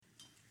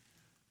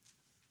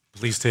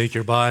Please take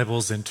your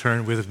Bibles and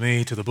turn with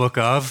me to the book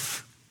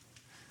of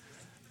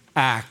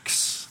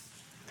Acts.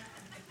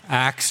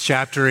 Acts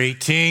chapter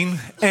 18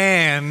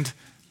 and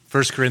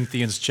 1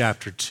 Corinthians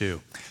chapter 2.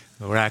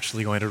 We're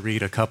actually going to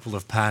read a couple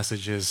of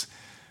passages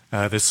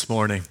this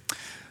morning.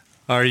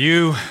 Are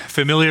you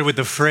familiar with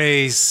the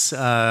phrase,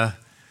 that's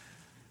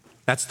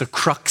the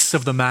crux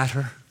of the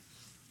matter?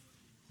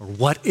 Or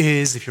what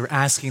is, if you're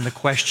asking the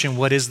question,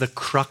 what is the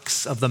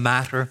crux of the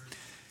matter?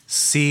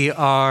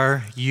 C-R-U-X.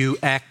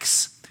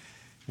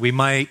 We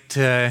might,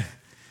 I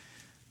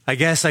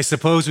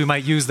suppose we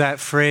might use that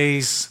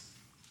phrase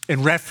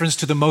in reference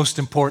to the most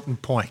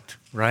important point,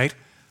 right?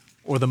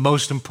 Or the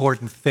most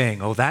important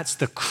thing. Oh, that's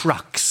the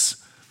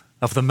crux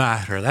of the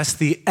matter. That's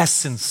the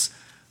essence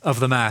of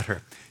the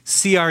matter.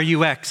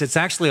 C-R-U-X, it's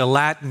actually a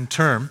Latin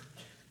term,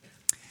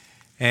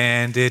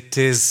 and it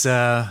is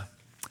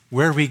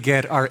where we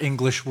get our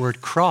English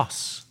word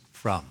cross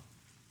from.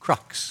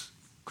 Crux,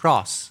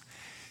 cross.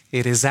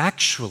 It is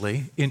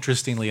actually,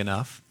 interestingly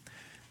enough,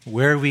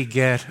 where we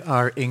get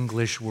our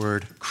English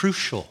word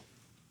crucial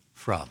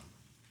from.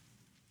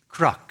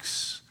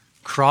 Crux,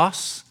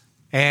 cross,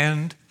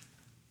 and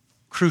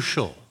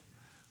crucial.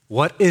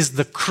 What is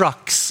the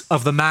crux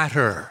of the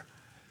matter?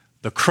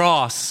 The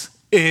cross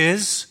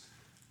is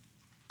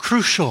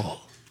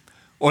crucial.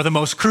 Or the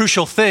most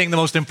crucial thing, the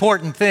most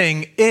important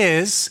thing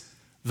is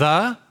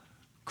the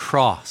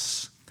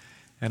cross.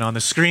 And on the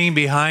screen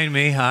behind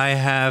me, I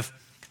have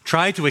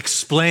tried to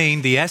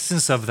explain the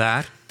essence of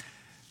that.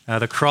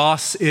 The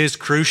cross is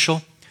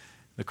crucial.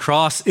 The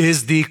cross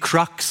is the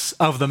crux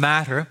of the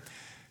matter.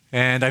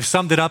 And I've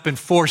summed it up in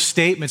 4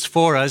 statements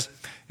for us,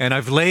 and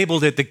I've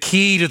labeled it the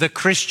key to the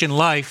Christian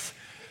life.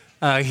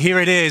 Here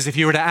it is. If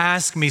you were to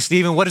ask me,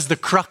 Stephen, what is the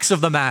crux of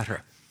the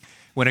matter?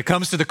 When it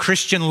comes to the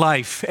Christian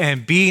life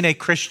and being a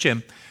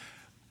Christian,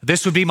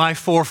 this would be my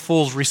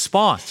 4-fold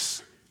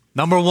response.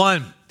 Number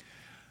 1,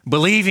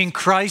 believing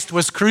Christ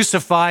was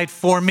crucified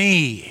for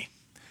me.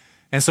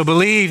 And so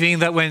believing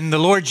that when the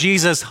Lord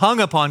Jesus hung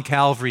upon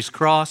Calvary's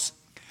cross,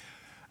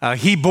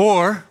 he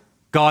bore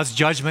God's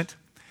judgment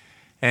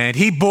and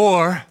he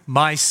bore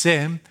my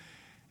sin.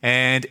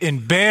 And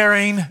in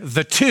bearing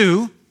the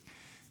two,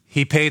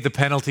 he paid the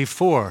penalty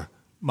for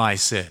my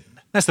sin.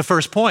 That's the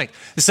first point.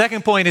 The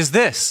second point is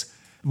this: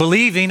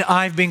 believing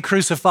I've been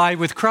crucified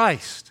with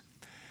Christ.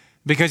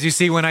 Because you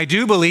see, when I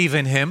do believe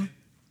in him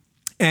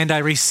and I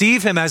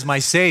receive him as my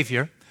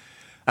Savior,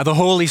 the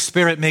Holy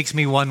Spirit makes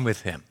me one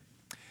with him.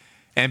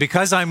 And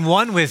because I'm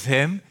one with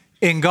him,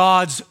 in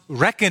God's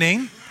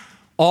reckoning,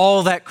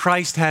 all that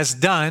Christ has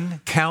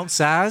done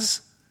counts as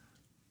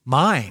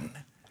mine.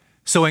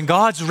 So in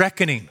God's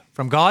reckoning,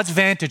 from God's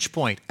vantage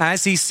point,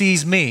 as he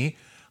sees me,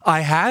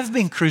 I have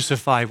been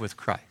crucified with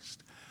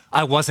Christ.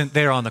 I wasn't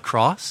there on the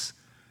cross,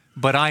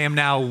 but I am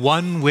now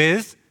one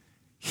with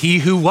he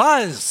who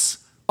was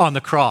on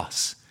the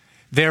cross.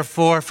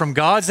 Therefore, from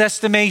God's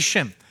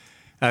estimation,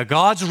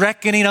 God's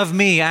reckoning of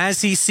me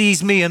as he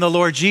sees me in the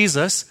Lord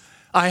Jesus,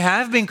 I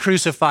have been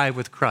crucified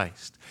with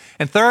Christ.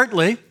 And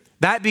thirdly,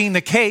 that being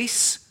the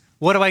case,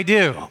 what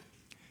do?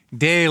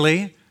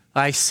 Daily,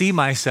 I see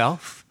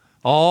myself,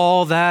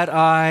 all that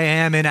I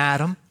am in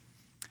Adam,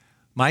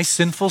 my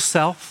sinful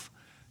self,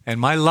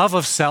 and my love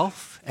of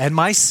self, and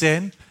my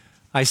sin,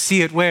 I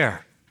see it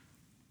where?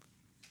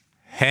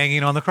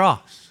 Hanging on the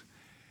cross.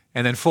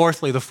 And then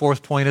fourthly, the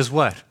fourth point is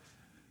what?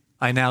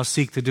 I now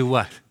seek to do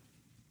what?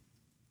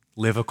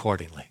 Live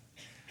accordingly.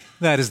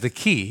 That is the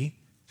key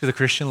to the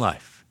Christian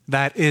life.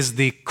 That is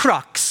the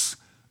crux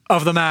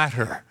of the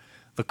matter.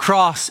 The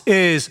cross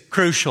is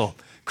crucial.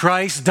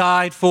 Christ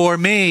died for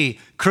me,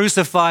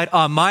 crucified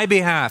on my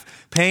behalf,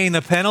 paying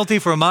the penalty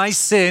for my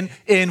sin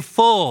in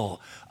full.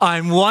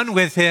 I'm one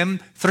with him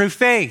through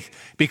faith.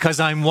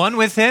 Because I'm one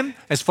with him,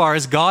 as far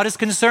as God is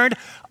concerned,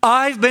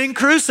 I've been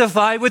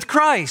crucified with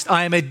Christ.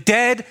 I am a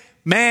dead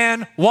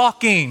man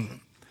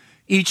walking.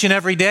 Each and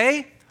every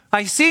day,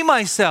 I see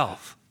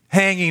myself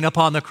hanging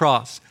upon the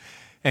cross.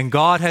 And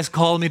God has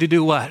called me to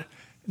do what?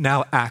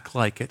 Now act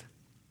like it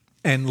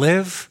and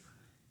live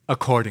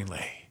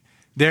accordingly.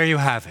 There you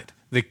have it.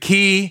 The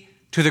key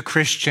to the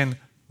Christian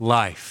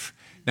life.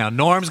 Now,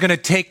 Norm's going to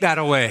take that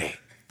away.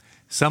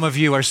 Some of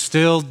you are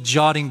still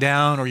jotting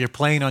down or you're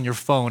playing on your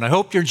phone. I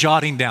hope you're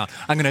jotting down.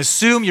 I'm going to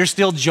assume you're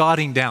still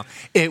jotting down.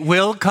 It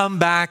will come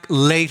back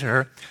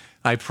later,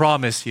 I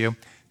promise you.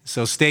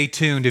 So stay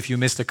tuned if you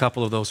missed a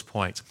couple of those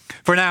points.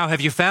 For now,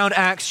 have you found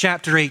Acts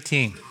chapter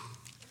 18?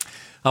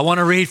 I want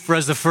to read for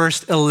us the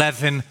first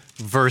 11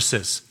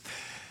 verses.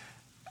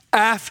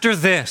 After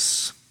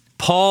this,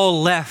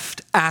 Paul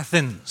left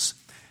Athens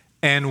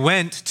and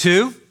went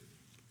to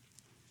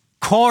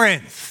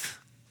Corinth.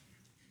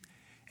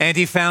 And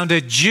he found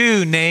a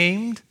Jew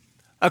named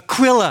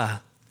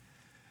Aquila,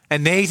 a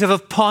native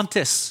of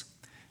Pontus,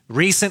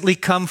 recently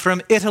come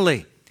from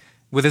Italy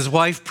with his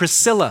wife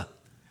Priscilla,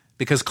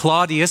 because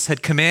Claudius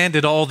had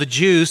commanded all the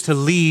Jews to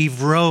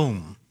leave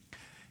Rome.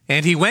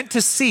 And he went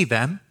to see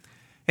them,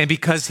 and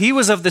because he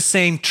was of the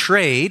same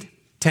trade,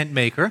 tent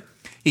maker,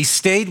 he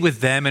stayed with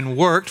them and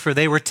worked, for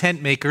they were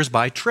tent makers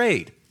by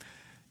trade.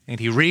 And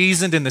he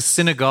reasoned in the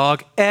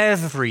synagogue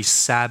every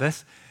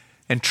Sabbath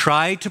and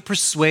tried to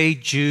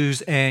persuade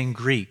Jews and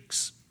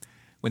Greeks.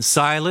 When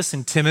Silas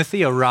and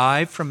Timothy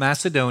arrived from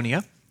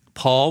Macedonia,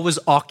 Paul was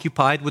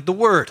occupied with the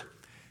word,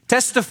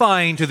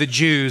 testifying to the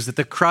Jews that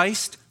the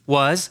Christ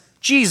was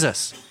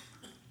Jesus.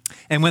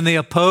 And when they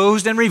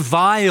opposed and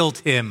reviled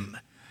him,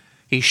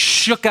 he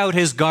shook out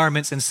his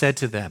garments and said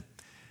to them,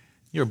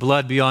 "Your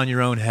blood be on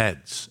your own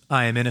heads.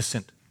 I am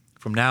innocent.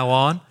 From now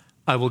on,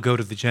 I will go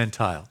to the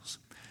Gentiles."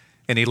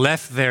 And he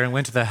left there and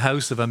went to the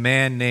house of a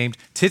man named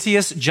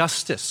Titius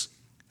Justus,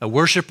 a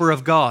worshiper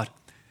of God.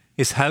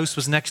 His house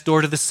was next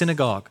door to the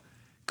synagogue.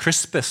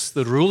 Crispus,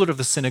 the ruler of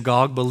the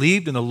synagogue,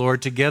 believed in the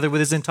Lord together with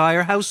his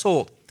entire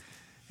household.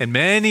 And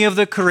many of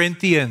the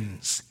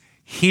Corinthians,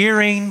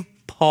 hearing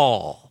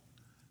Paul,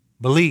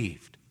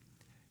 believed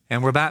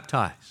and were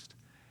baptized.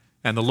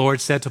 And the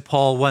Lord said to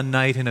Paul one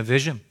night in a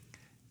vision,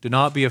 "Do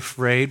not be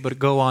afraid, but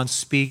go on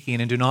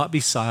speaking and do not be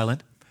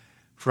silent.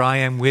 For I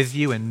am with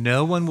you, and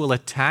no one will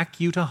attack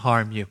you to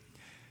harm you.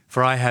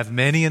 For I have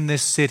many in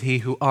this city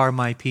who are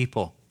my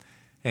people."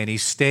 And he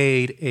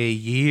stayed 1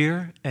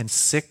 year and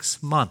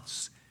 6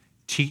 months,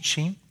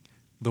 teaching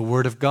the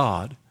word of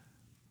God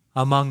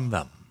among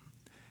them.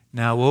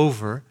 Now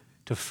over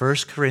to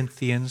 1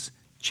 Corinthians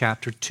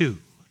chapter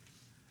 2,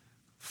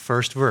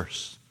 first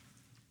verse.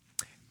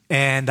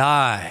 "And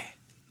I,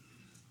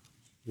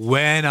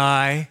 when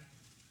I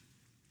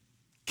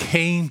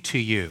came to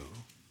you,"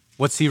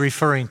 what's he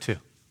referring to?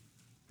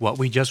 What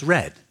we just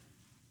read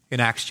in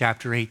Acts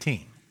chapter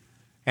 18.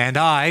 "And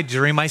I,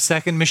 during my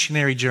second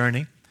missionary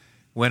journey,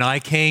 when I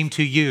came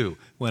to you,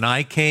 when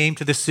I came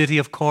to the city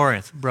of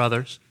Corinth,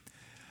 brothers,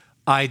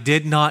 I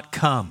did not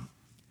come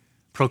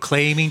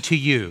proclaiming to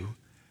you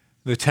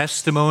the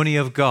testimony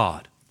of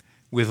God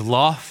with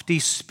lofty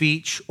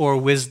speech or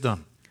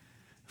wisdom,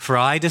 for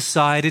I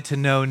decided to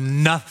know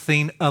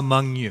nothing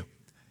among you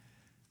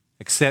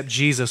except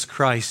Jesus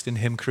Christ and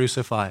him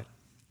crucified.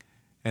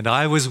 And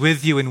I was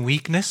with you in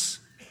weakness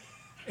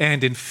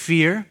and in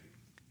fear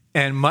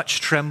and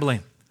much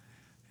trembling.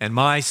 And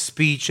my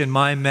speech and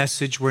my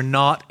message were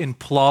not in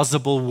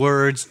plausible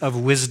words of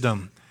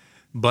wisdom,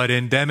 but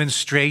in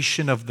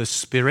demonstration of the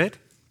Spirit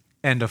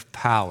and of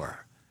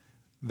power,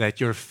 that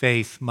your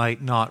faith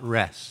might not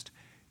rest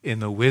in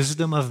the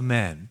wisdom of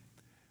men,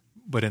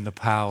 but in the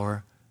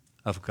power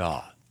of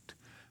God."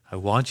 I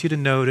want you to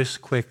notice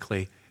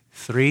quickly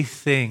 3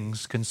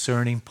 things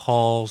concerning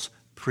Paul's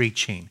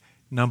preaching.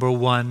 Number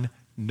 1,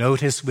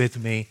 notice with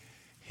me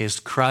his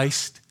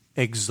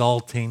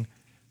Christ-exalting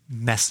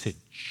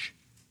message.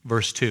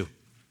 Verse 2,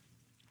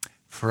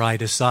 "For I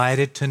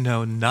decided to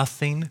know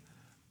nothing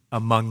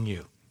among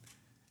you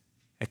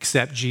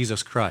except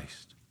Jesus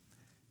Christ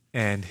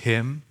and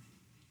him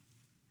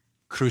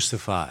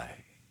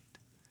crucified."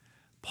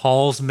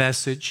 Paul's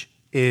message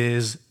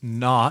is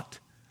not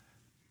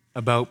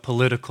about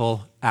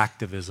political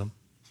activism.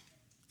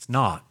 It's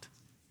not.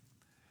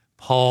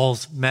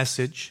 Paul's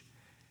message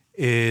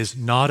is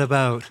not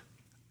about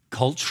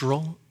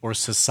cultural or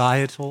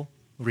societal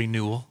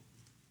renewal.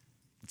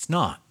 It's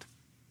not.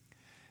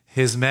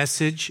 His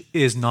message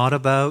is not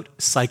about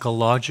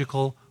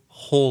psychological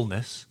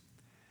wholeness.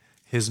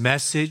 His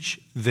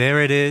message,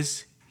 there it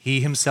is,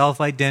 he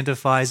himself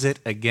identifies it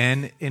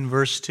again in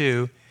verse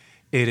 2.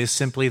 It is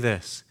simply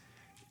this: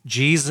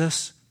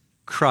 Jesus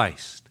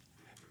Christ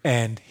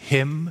and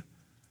him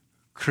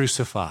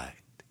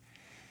crucified.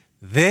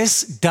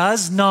 This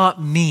does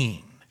not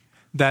mean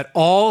that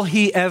all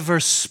he ever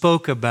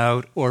spoke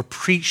about or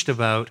preached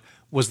about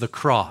was the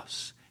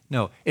cross.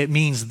 No, it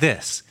means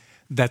this: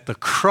 that the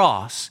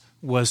cross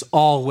was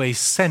always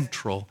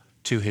central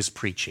to his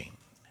preaching.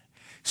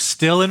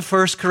 Still in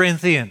 1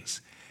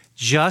 Corinthians,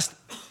 just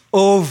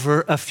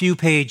over a few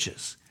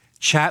pages,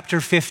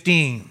 chapter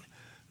 15.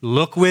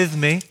 Look with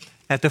me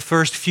at the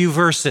first few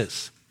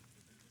verses.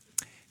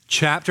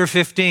 Chapter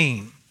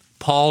 15,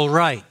 Paul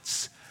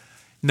writes,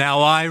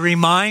 "Now I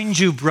remind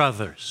you,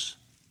 brothers,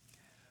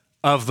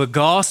 of the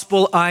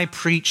gospel I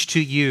preached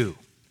to you,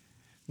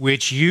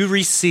 which you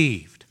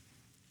received,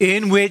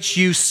 in which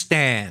you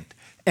stand,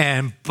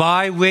 and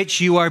by which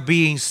you are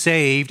being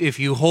saved, if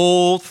you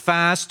hold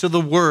fast to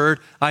the word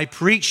I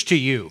preached to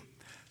you,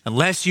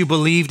 unless you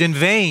believed in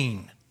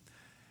vain.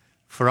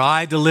 For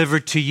I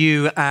delivered to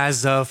you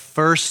as of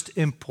first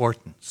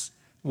importance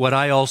what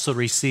I also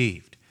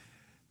received,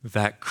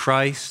 that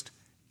Christ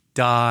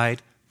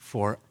died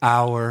for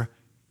our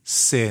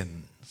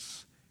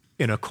sins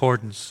in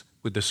accordance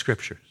with the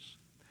Scriptures,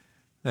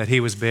 that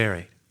he was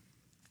buried,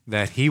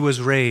 that he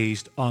was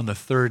raised on the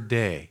 3rd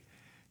day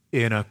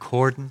in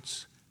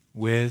accordance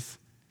with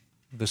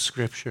the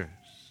Scriptures."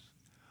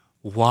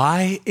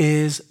 Why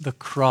is the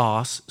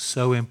cross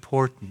so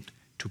important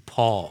to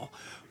Paul?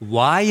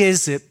 Why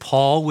is it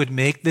Paul would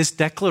make this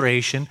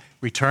declaration?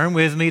 Return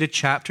with me to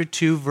chapter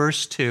 2,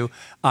 verse 2.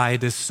 "I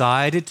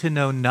decided to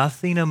know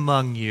nothing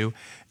among you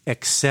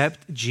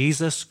except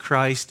Jesus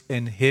Christ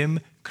and him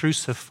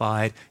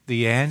crucified."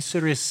 The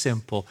answer is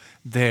simple: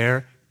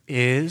 there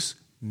is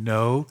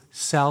no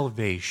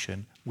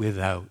salvation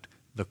without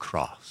the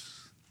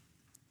cross.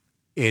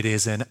 It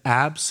is an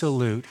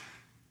absolute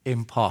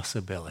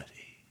impossibility.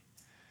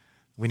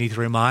 We need to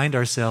remind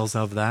ourselves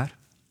of that.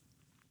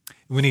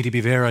 We need to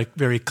be very,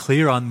 very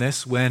clear on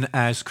this when,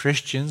 as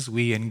Christians,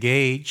 we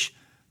engage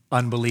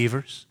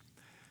unbelievers.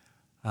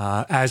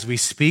 As we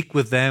speak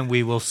with them,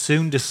 we will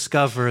soon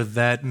discover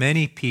that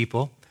many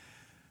people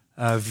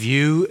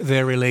view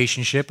their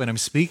relationship, and I'm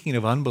speaking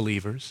of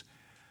unbelievers,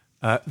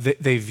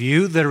 they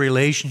view their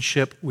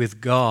relationship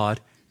with God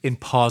in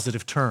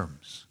positive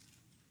terms.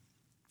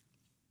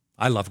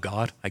 I love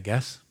God, I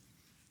guess.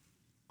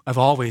 I've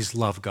always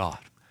loved God.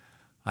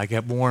 I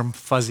get warm,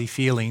 fuzzy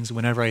feelings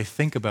whenever I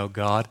think about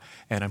God,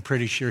 and I'm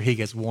pretty sure he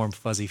gets warm,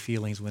 fuzzy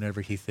feelings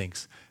whenever he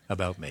thinks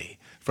about me.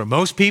 For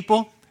most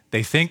people,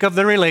 they think of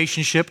the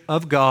relationship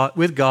of God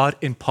with God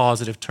in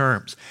positive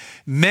terms.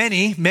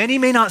 Many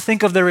may not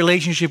think of their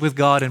relationship with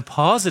God in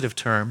positive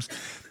terms,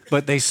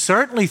 but they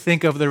certainly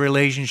think of the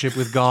relationship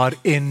with God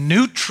in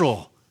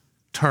neutral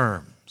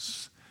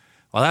terms.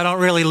 Well, I don't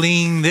really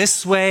lean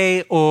this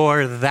way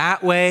or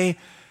that way.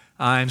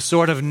 I'm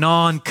sort of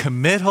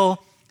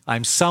non-committal.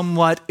 I'm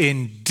somewhat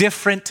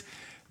indifferent,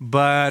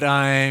 but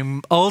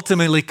I'm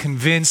ultimately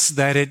convinced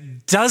that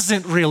it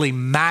doesn't really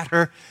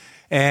matter,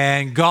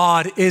 and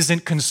God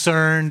isn't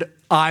concerned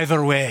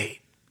either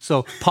way.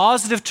 So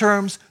positive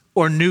terms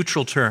or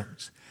neutral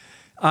terms.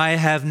 I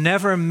have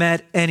never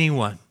met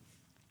anyone,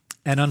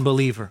 an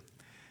unbeliever,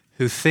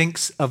 who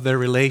thinks of their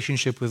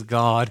relationship with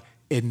God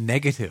in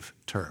negative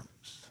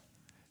terms.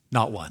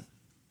 Not one.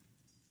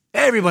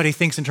 Everybody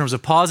thinks in terms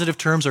of positive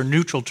terms or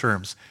neutral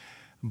terms.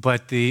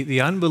 But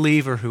the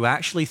unbeliever who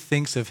actually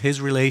thinks of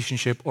his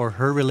relationship or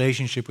her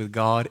relationship with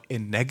God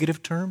in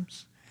negative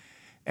terms,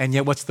 and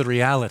yet what's the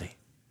reality?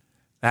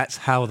 That's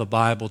how the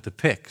Bible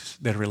depicts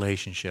their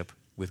relationship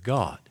with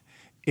God,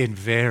 in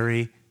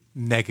very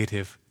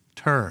negative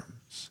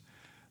terms.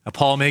 Now,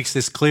 Paul makes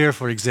this clear,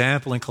 for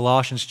example, in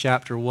Colossians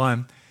chapter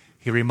 1.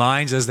 He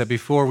reminds us that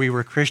before we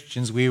were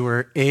Christians, we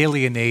were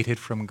alienated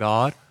from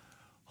God,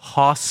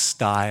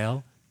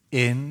 hostile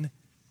in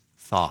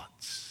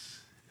thoughts.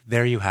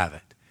 There you have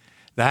it.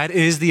 That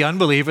is the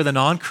unbeliever, the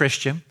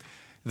non-Christian.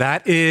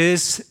 That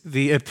is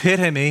the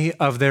epitome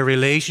of their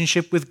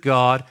relationship with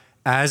God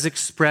as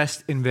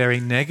expressed in very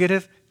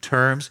negative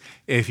terms.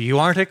 If you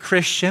aren't a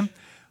Christian,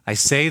 I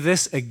say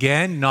this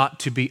again not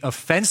to be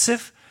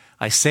offensive.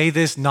 I say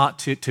this not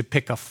to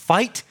pick a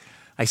fight.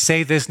 I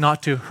say this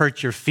not to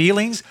hurt your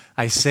feelings.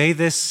 I say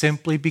this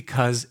simply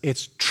because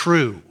it's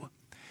true.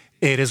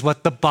 It is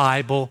what the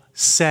Bible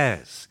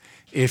says.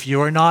 If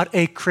you're not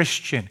a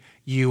Christian,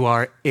 you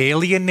are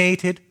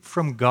alienated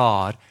from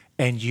God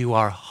and you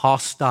are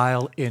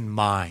hostile in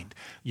mind.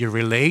 Your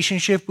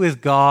relationship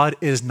with God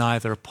is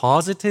neither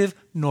positive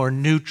nor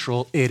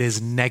neutral. It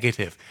is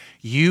negative.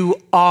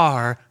 You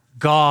are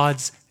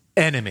God's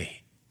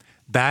enemy.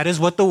 That is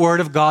what the Word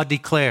of God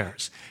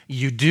declares.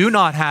 You do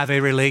not have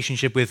a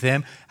relationship with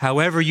Him.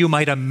 However, you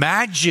might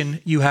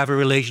imagine you have a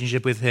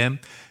relationship with Him.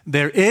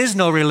 There is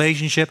no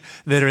relationship.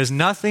 There is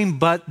nothing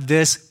but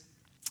this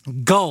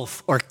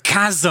gulf or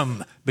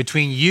chasm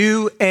between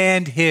you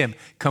and Him.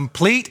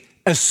 Complete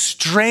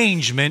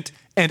estrangement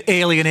and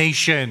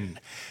alienation.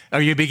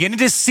 Are you beginning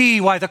to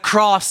see why the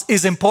cross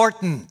is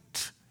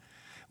important?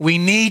 We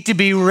need to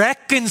be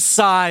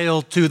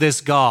reconciled to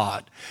this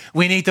God.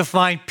 We need to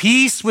find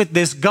peace with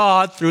this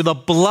God through the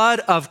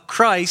blood of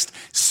Christ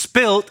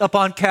spilt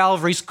upon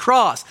Calvary's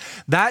cross.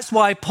 That's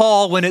why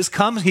Paul, when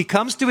he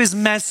comes to his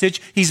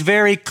message, he's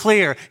very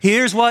clear.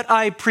 Here's what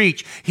I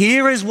preach.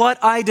 Here is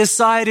what I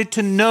decided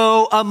to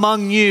know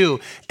among you.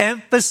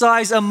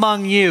 Emphasize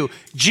among you.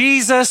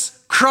 Jesus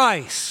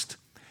Christ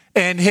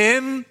and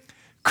Him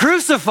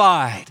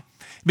crucified.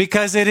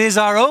 Because it is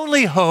our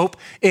only hope.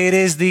 It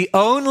is the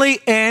only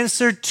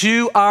answer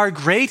to our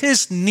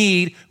greatest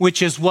need,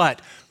 which is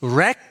what?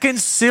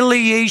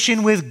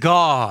 Reconciliation with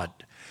God.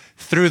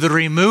 Through the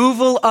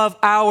removal of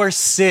our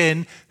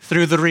sin,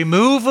 through the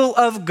removal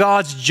of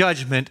God's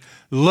judgment,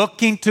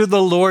 looking to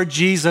the Lord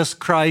Jesus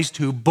Christ,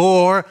 who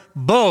bore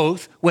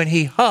both when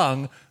He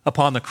hung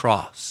upon the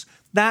cross.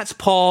 That's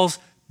Paul's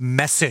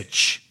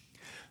message.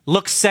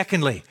 Look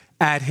secondly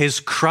at His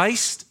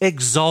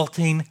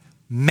Christ-exalting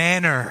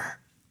manner.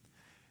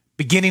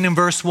 Beginning in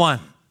verse 1,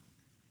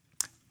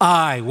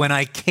 I, when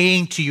I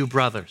came to you,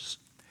 brothers,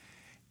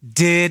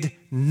 did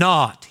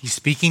not, he's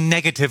speaking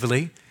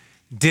negatively,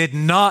 did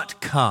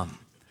not come,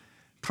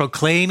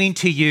 proclaiming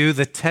to you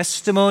the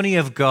testimony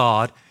of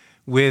God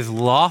with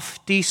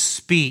lofty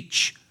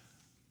speech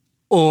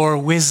or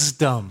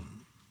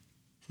wisdom.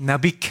 Now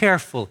be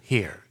careful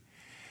here.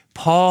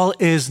 Paul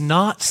is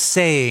not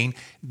saying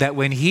that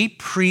when he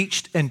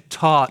preached and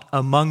taught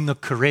among the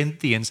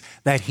Corinthians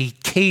that he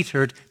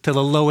catered to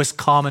the lowest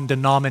common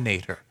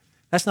denominator.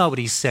 That's not what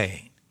he's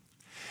saying.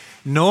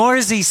 Nor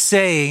is he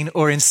saying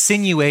or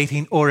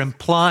insinuating or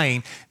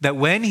implying that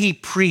when he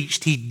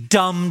preached, he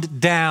dumbed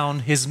down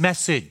his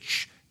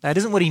message. That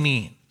isn't what he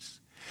means.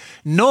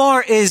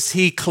 Nor is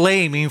he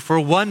claiming for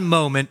one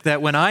moment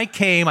that when I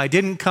came, I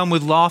didn't come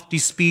with lofty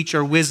speech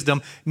or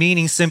wisdom,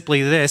 meaning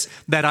simply this,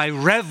 that I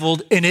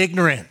reveled in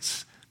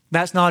ignorance.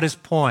 That's not his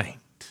point.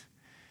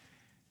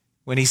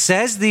 When he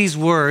says these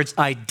words,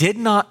 I did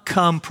not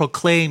come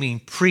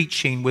proclaiming,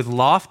 preaching with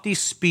lofty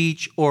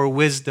speech or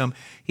wisdom,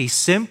 he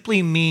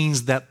simply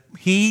means that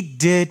he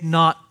did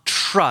not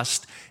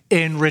trust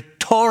in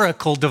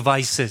rhetorical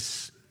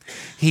devices.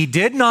 He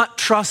did not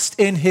trust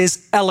in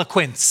his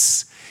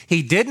eloquence.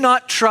 He did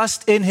not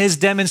trust in his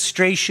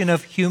demonstration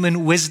of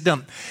human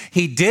wisdom.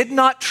 He did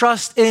not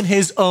trust in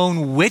his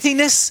own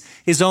wittiness,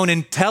 his own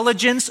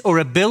intelligence or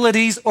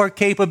abilities or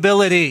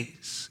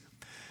capabilities.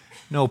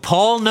 No,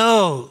 Paul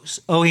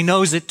knows, he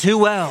knows it too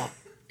well,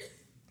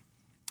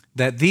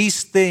 that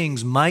these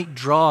things might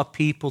draw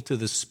people to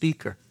the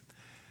speaker,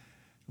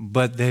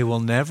 but they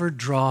will never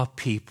draw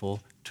people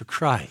to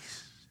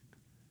Christ.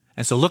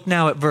 And so look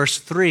now at verse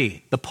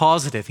 3, the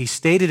positive. He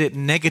stated it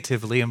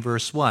negatively in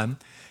verse 1.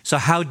 So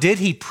how did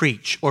he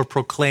preach or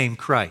proclaim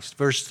Christ?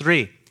 Verse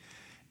 3,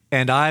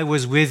 and I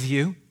was with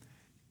you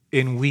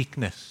in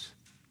weakness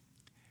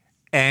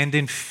and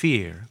in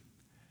fear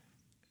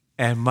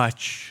and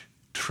much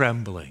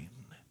trembling.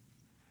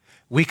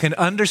 We can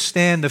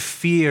understand the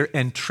fear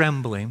and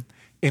trembling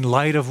in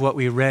light of what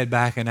we read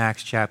back in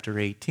Acts chapter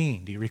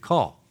 18. Do you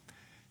recall?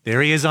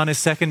 There he is on his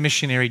second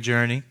missionary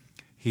journey.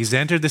 He's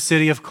entered the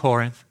city of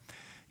Corinth.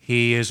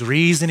 He is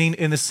reasoning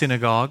in the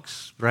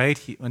synagogues, right?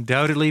 He,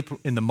 undoubtedly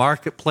in the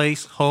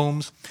marketplace,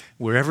 homes,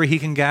 wherever he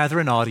can gather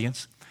an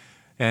audience.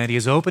 And he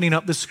is opening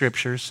up the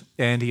scriptures,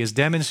 and he is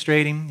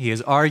demonstrating, he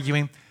is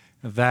arguing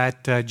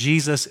that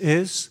Jesus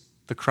is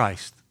the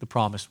Christ, the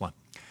promised one.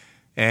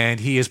 And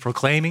he is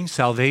proclaiming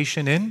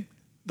salvation in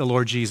the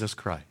Lord Jesus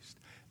Christ.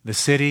 The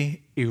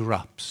city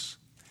erupts.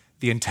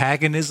 The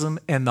antagonism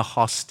and the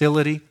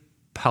hostility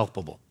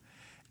palpable.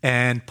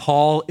 And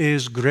Paul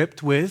is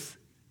gripped with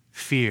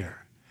fear.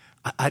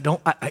 At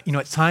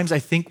times I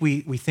think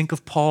we think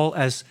of Paul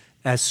as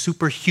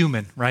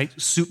superhuman, right?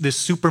 This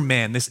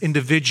Superman, this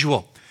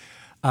individual.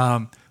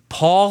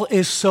 Paul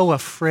is so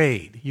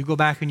afraid. You go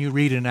back and you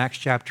read in Acts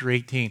chapter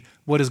 18.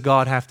 What does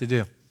God have to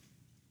do?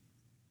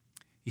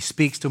 He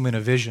speaks to him in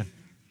a vision.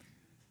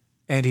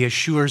 And he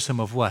assures him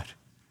of what?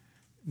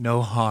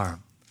 No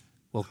harm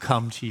will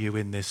come to you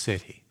in this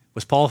city.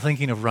 Was Paul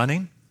thinking of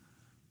running?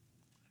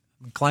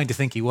 I'm inclined to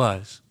think he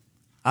was.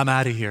 I'm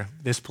out of here,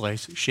 this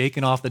place,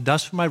 shaking off the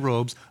dust from my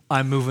robes.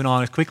 I'm moving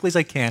on as quickly as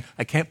I can.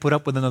 I can't put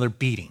up with another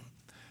beating.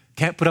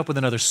 Can't put up with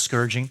another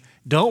scourging.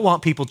 Don't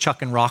want people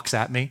chucking rocks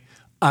at me.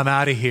 I'm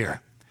out of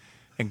here.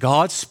 And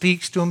God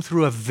speaks to him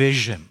through a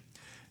vision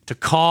to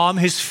calm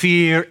his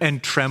fear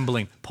and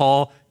trembling.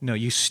 Paul, no,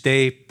 you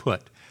stay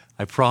put.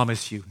 I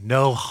promise you,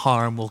 no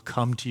harm will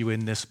come to you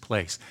in this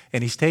place.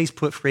 And he stays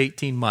put for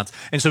 18 months.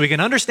 And so we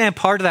can understand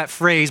part of that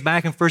phrase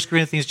back in 1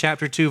 Corinthians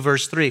chapter 2,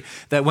 verse 3,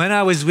 that when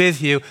I was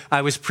with you,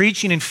 I was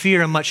preaching in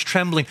fear and much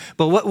trembling.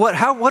 But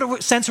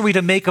what sense are we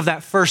to make of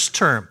that first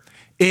term?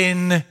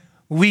 In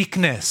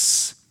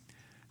weakness.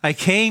 I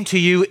came to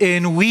you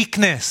in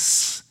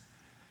weakness.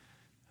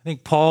 I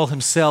think Paul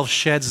himself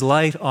sheds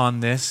light on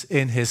this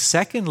in his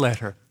second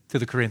letter to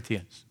the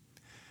Corinthians.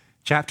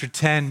 Chapter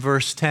 10,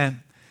 verse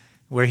 10.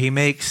 Where he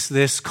makes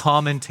this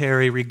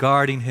commentary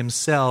regarding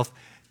himself,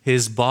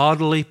 his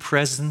bodily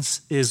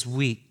presence is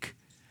weak,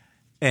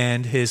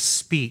 and his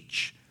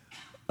speech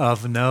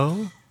of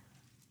no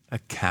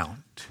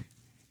account.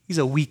 He's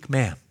a weak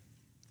man.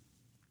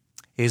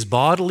 His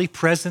bodily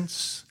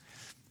presence,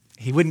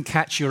 he wouldn't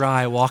catch your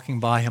eye walking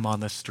by him on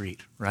the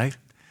street, right?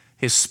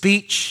 His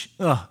speech,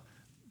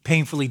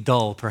 painfully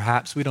dull,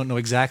 perhaps. We don't know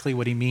exactly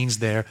what he means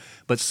there,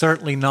 but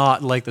certainly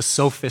not like the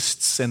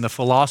sophists and the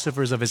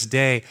philosophers of his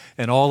day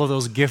and all of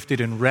those gifted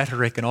in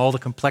rhetoric and all the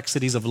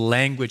complexities of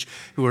language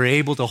who were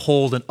able to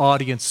hold an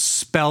audience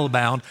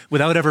spellbound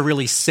without ever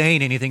really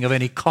saying anything of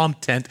any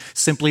content,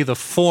 simply the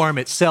form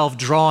itself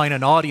drawing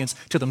an audience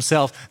to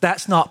themselves.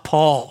 That's not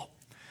Paul.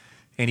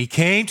 And he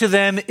came to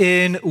them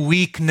in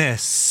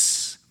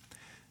weakness.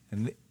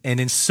 And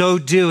in so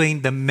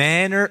doing, the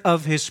manner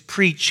of his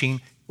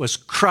preaching was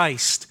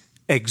Christ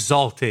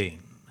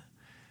exalting.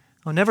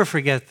 I'll never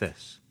forget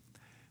this.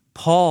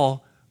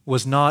 Paul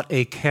was not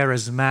a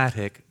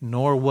charismatic,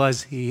 nor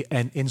was he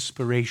an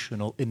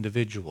inspirational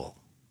individual.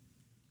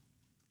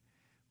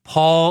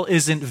 Paul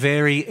isn't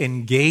very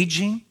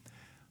engaging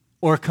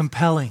or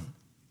compelling.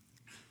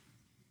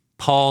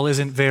 Paul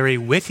isn't very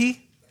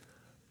witty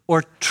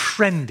or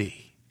trendy.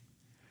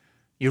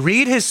 You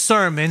read his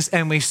sermons,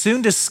 and we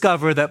soon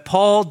discover that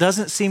Paul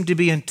doesn't seem to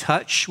be in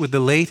touch with the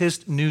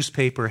latest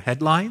newspaper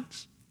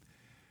headlines.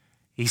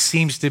 He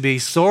seems to be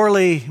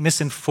sorely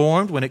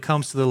misinformed when it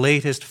comes to the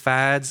latest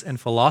fads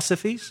and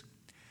philosophies.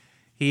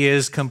 He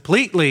is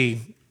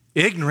completely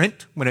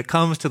ignorant when it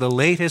comes to the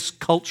latest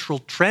cultural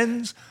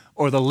trends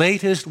or the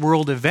latest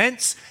world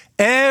events,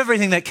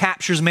 everything that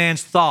captures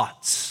man's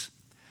thoughts.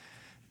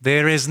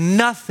 There is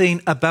nothing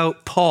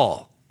about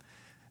Paul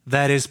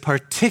that is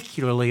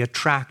particularly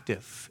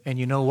attractive. And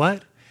you know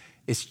what?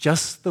 It's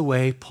just the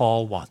way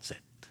Paul wants it.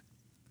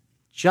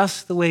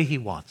 Just the way he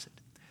wants it.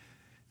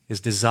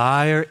 His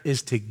desire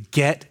is to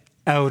get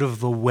out of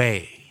the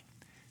way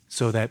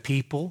so that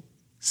people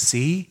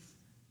see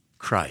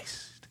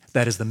Christ.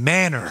 That is the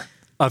manner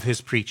of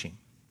his preaching.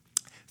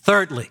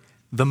 Thirdly,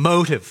 the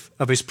motive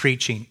of his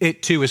preaching.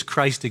 It too is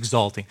Christ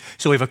exalting.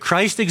 So we have a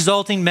Christ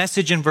exalting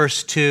message in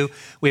verse 2.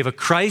 We have a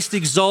Christ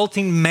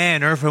exalting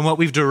manner from what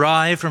we've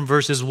derived from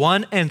verses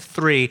 1 and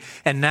 3.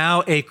 And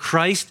now a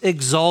Christ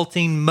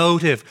exalting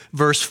motive.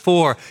 Verse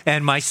 4.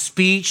 And my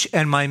speech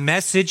and my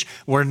message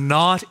were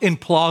not in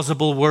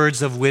plausible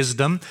words of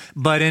wisdom,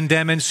 but in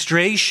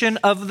demonstration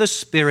of the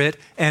Spirit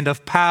and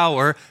of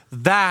power.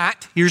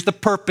 That, here's the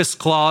purpose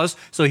clause.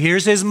 So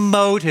here's his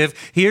motive.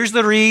 Here's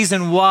the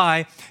reason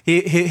why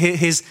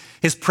his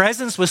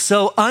presence was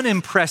so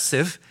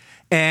unimpressive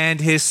and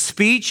his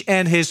speech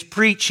and his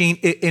preaching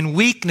in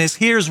weakness.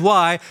 Here's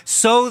why.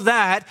 So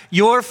that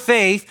your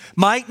faith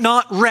might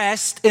not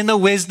rest in the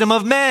wisdom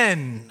of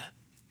men,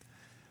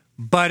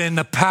 but in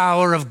the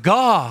power of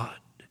God.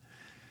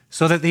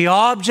 So that the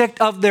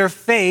object of their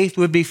faith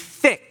would be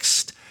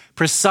fixed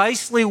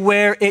precisely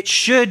where it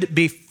should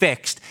be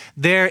fixed.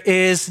 There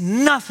is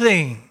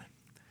nothing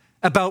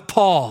about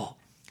Paul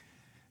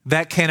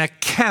that can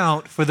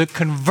account for the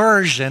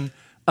conversion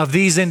of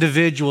these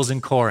individuals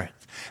in Corinth.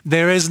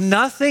 There is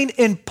nothing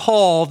in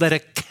Paul that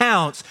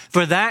accounts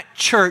for that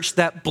church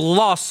that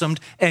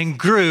blossomed and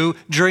grew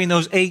during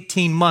those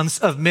 18 months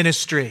of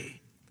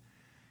ministry.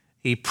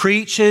 He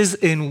preaches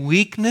in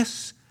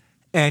weakness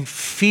and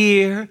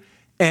fear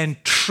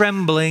and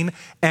trembling,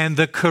 and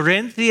the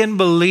Corinthian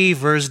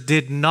believers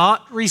did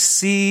not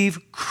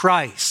receive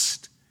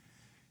Christ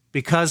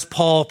because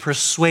Paul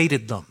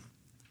persuaded them,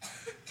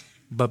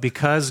 but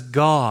because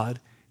God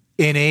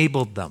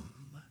enabled them.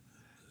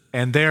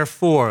 And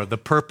therefore, the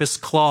purpose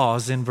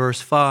clause in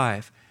verse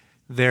 5,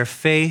 their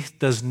faith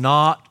does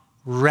not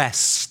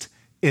rest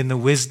in the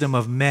wisdom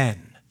of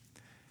men,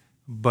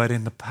 but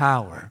in the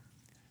power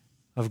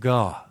of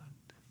God.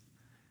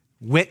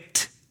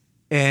 Wit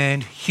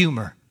and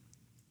humor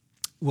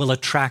will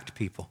attract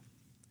people.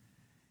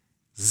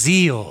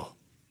 Zeal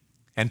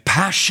and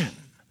passion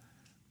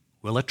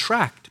will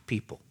attract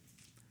people.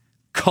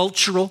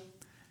 Cultural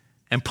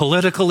and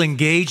political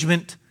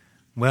engagement,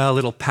 well,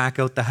 it'll pack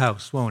out the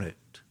house, won't it?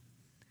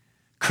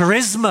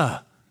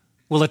 Charisma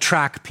will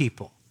attract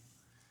people.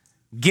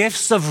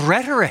 Gifts of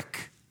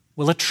rhetoric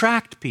will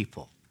attract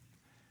people.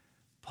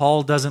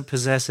 Paul doesn't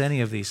possess any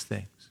of these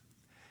things.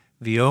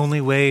 The only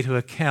way to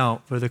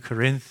account for the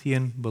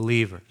Corinthian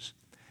believers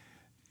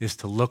is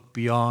to look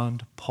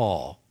beyond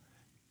Paul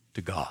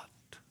to God.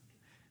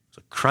 It's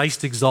a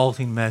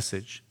Christ-exalting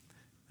message,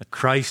 a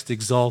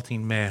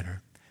Christ-exalting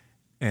manner,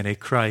 and a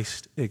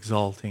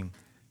Christ-exalting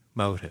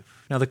motive.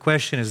 Now the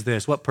question is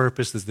this: what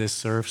purpose does this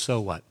serve? So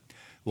what?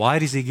 Why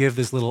does he give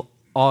this little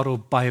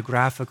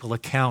autobiographical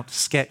account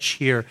sketch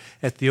here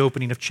at the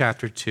opening of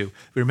chapter 2?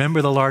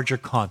 Remember the larger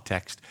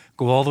context.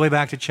 Go all the way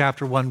back to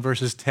chapter 1,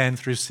 verses 10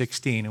 through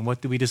 16. And what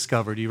do we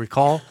discover? Do you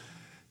recall?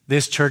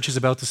 This church is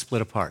about to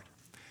split apart.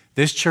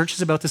 This church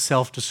is about to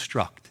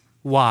self-destruct.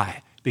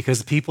 Why? Because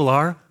the people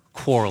are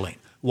quarreling.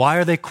 Why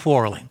are they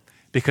quarreling?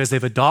 Because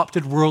they've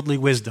adopted worldly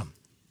wisdom,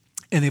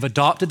 and they've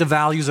adopted the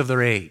values of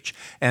their age,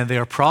 and they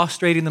are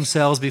prostrating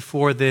themselves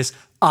before this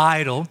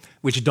idol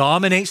which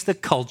dominates the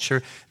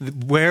culture,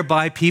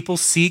 whereby people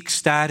seek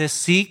status,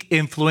 seek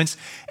influence,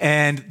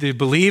 and the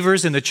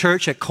believers in the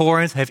church at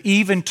Corinth have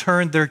even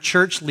turned their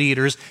church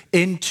leaders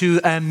into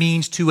a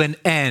means to an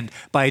end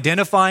by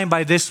identifying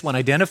by this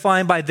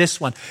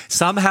one,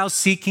 somehow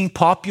seeking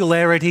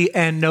popularity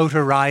and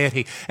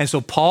notoriety. And so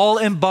Paul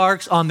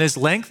embarks on this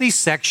lengthy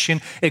section.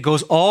 It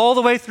goes all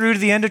the way through to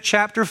the end of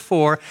chapter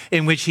 4,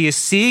 in which he is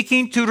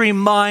seeking to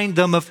remind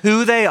them of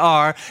who they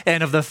are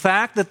and of the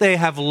fact that they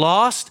have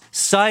lost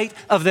sight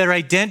of their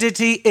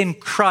identity in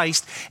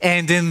Christ.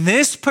 And in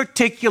this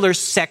particular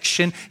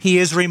section, he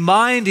is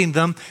reminding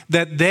them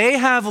that they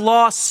have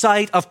lost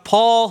sight of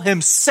Paul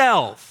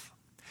himself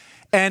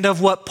and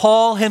of what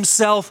Paul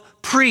himself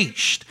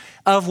preached,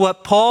 of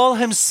what Paul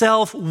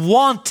himself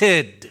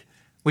wanted,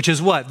 which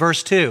is what?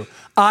 Verse 2,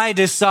 I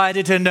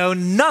decided to know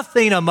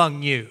nothing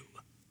among you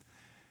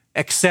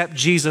except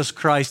Jesus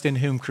Christ in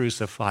whom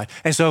crucified.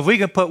 And so if we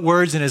can put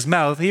words in his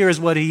mouth, here is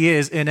what he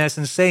is in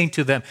essence saying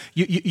to them.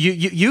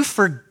 You've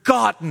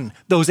forgotten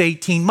those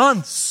 18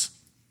 months.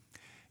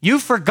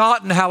 You've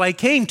forgotten how I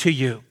came to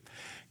you.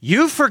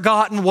 You've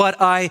forgotten what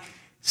I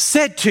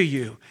said to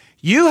you.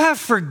 You have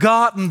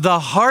forgotten the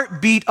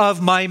heartbeat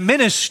of my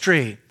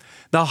ministry.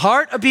 The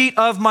heartbeat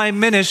of my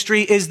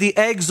ministry is the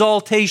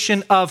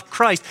exaltation of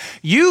Christ.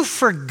 You've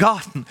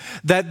forgotten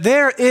that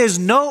there is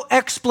no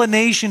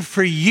explanation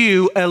for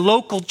you, a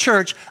local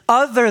church,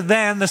 other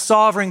than the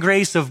sovereign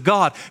grace of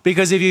God.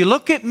 Because if you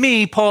look at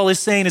me, Paul is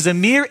saying, as a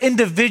mere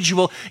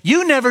individual,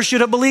 you never should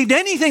have believed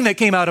anything that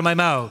came out of my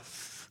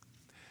mouth.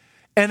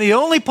 And the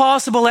only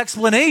possible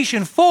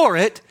explanation for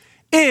it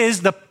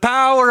is the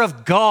power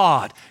of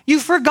God.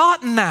 You've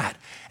forgotten that.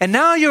 And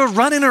now you're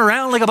running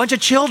around like a bunch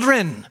of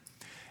children.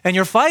 And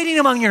you're fighting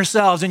among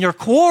yourselves, and you're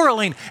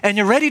quarreling, and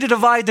you're ready to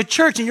divide the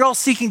church, and you're all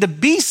seeking to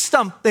be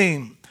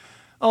something.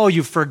 Oh,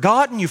 you've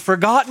forgotten. You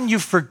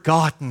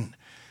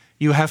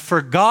have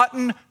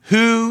forgotten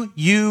who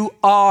you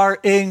are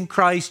in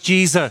Christ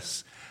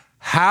Jesus.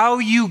 how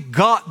you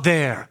got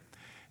there,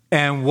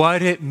 and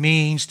what it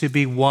means to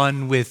be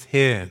one with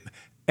him,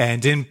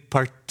 and in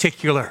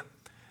particular,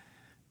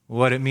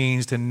 what it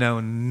means to know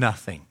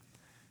nothing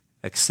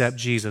except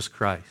Jesus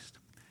Christ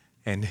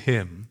and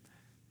him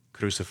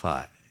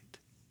crucified.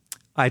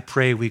 I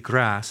pray we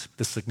grasp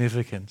the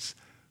significance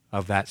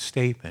of that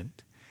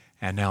statement.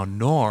 And now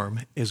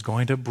Norm is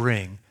going to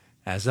bring,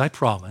 as I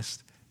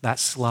promised, that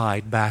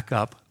slide back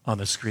up on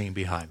the screen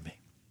behind me.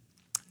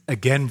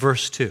 Again,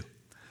 verse 2.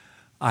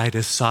 I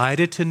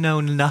decided to know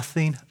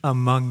nothing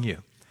among you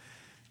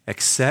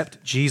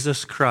except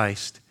Jesus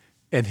Christ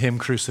and him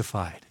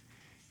crucified.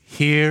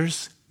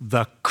 Here's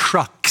the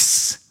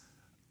crux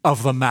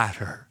of the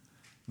matter.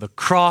 The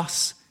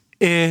cross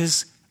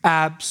is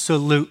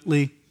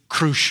absolutely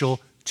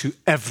crucial to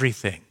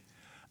everything.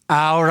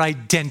 Our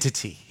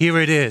identity. Here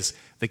it is.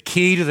 The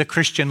key to the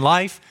Christian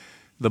life.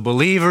 The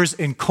believers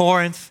in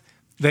Corinth,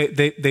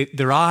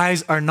 their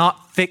eyes are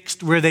not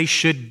fixed where they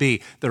should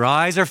be. Their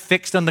eyes are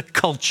fixed on the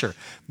culture.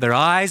 Their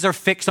eyes are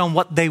fixed on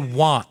what they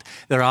want.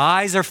 Their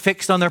eyes are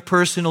fixed on their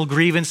personal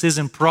grievances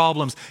and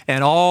problems.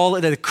 And all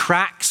the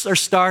cracks are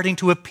starting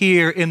to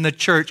appear in the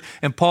church.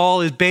 And Paul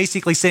is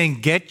basically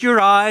saying, get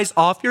your eyes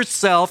off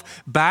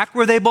yourself, back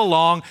where they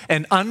belong,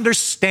 and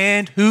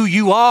understand who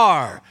you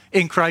are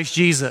in Christ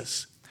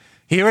Jesus.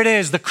 Here it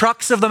is, the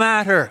crux of the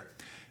matter.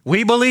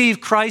 We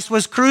believe Christ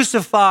was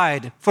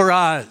crucified for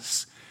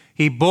us.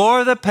 He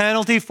bore the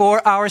penalty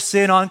for our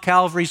sin on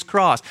Calvary's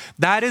cross.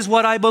 That is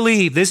what I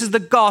believe. This is the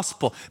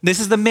gospel. This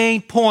is the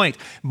main point.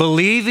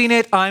 Believing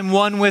it, I'm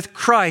one with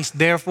Christ.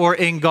 Therefore,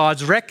 in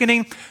God's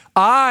reckoning,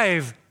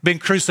 I've been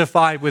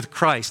crucified with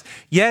Christ.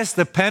 Yes,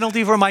 the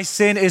penalty for my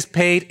sin is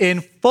paid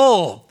in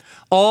full.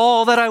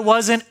 All that I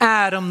was in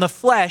Adam, the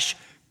flesh,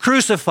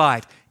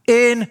 crucified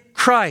in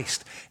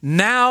Christ.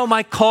 Now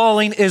my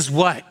calling is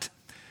what?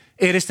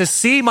 It is to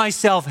see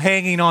myself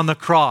hanging on the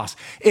cross.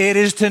 It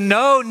is to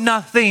know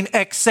nothing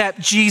except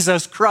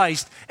Jesus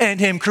Christ and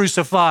him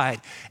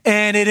crucified.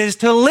 And it is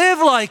to live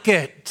like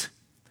it.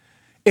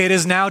 It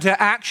is now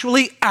to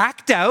actually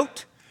act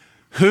out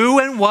who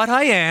and what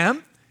I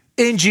am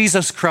in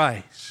Jesus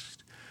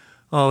Christ.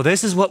 Oh,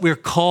 this is what we're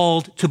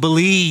called to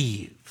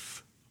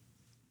believe.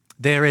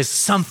 There is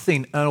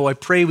something, oh, I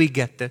pray we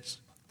get this.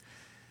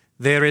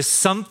 There is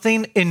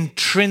something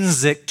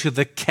intrinsic to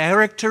the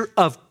character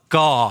of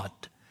God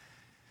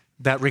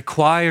that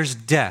requires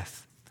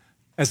death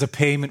as a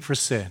payment for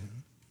sin.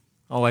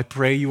 Oh, I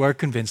pray you are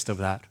convinced of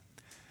that.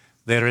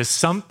 There is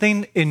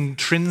something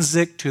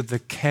intrinsic to the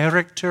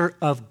character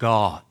of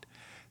God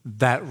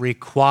that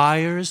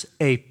requires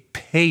a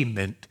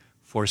payment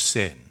for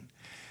sin.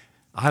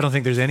 I don't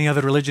think there's any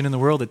other religion in the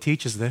world that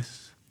teaches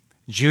this.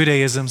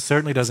 Judaism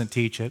certainly doesn't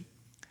teach it.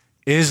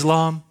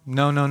 Islam,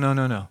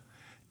 no.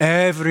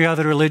 Every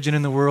other religion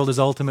in the world is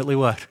ultimately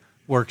what?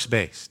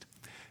 Works-based.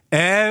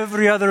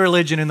 Every other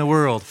religion in the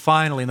world,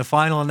 finally, in the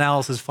final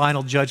analysis,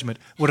 final judgment,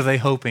 what are they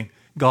hoping?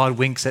 God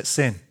winks at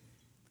sin.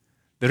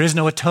 There is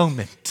no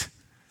atonement.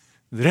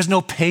 There is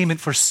no payment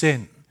for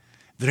sin.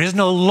 There is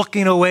no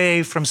looking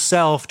away from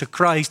self to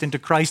Christ and to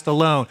Christ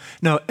alone.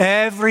 No,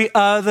 every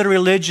other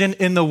religion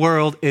in the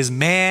world is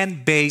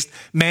man-based,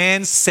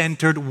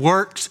 man-centered,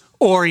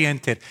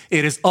 works-oriented.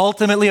 It is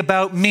ultimately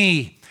about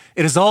me.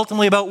 It is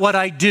ultimately about what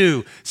I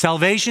do.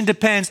 Salvation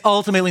depends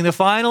ultimately in the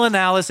final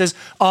analysis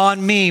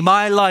on me,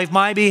 my life,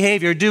 my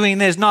behavior, doing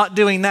this, not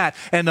doing that.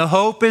 And the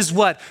hope is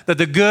what? That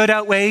the good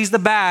outweighs the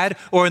bad,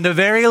 or in the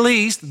very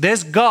least,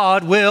 this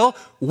God will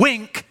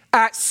wink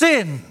at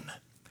sin.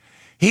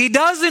 He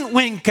doesn't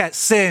wink at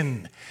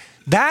sin.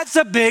 That's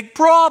a big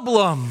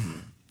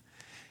problem.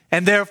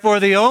 And therefore,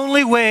 the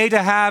only way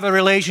to have a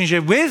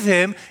relationship with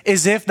him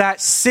is if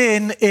that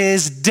sin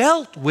is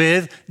dealt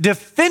with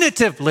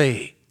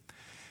definitively.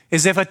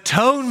 Is if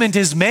atonement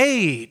is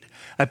made,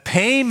 a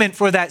payment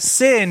for that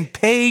sin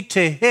paid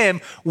to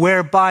him,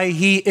 whereby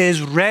he is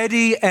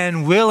ready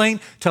and willing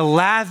to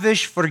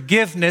lavish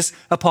forgiveness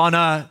upon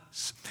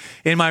us.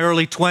 In my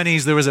early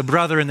 20s, there was a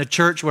brother in the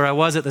church where I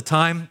was at the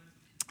time.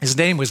 His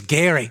name was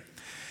Gary.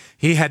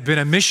 He had been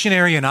a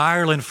missionary in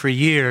Ireland for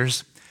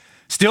years,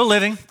 still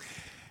living.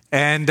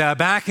 And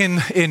back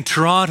in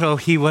Toronto,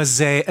 he was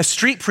a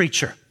street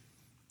preacher,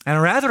 and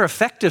a rather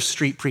effective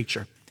street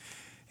preacher.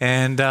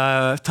 And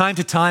time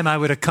to time, I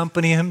would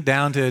accompany him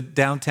down to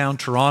downtown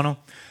Toronto,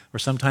 or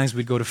sometimes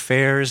we'd go to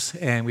fairs,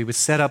 and we would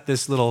set up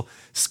this little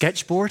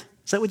sketchboard.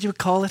 Is that what you would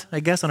call it, I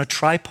guess, on a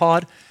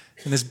tripod,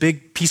 and this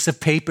big piece of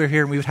paper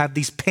here, and we would have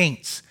these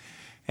paints.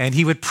 And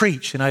he would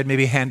preach, and I'd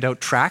maybe hand out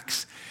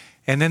tracts.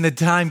 And then the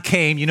time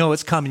came, you know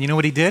what's coming. You know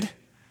what he did?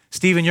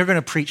 Stephen, you're going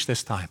to preach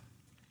this time.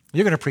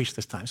 You're going to preach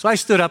this time. So I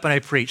stood up and I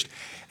preached.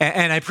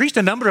 And I preached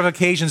a number of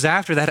occasions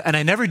after that, and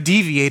I never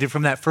deviated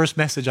from that first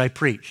message I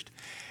preached.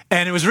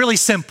 And it was really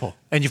simple,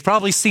 and you've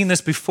probably seen this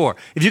before.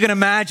 If you can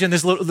imagine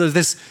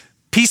this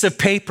piece of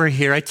paper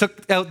here, I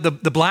took out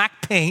the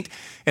black paint,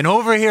 and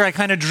over here I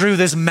kind of drew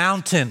this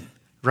mountain,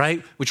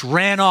 right, which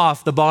ran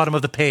off the bottom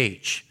of the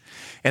page.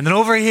 And then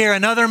over here,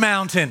 another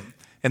mountain,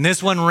 and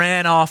this one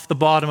ran off the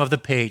bottom of the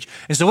page.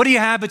 And so what do you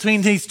have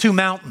between these two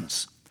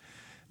mountains?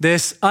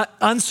 this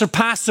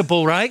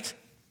unsurpassable, right,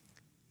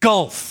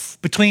 gulf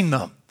between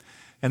them.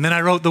 And then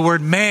I wrote the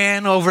word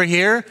man over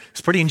here.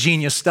 It's pretty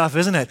ingenious stuff,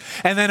 isn't it?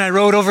 And then I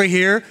wrote over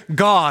here,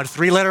 God,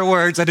 3-letter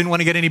words. I didn't want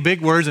to get any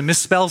big words and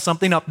misspell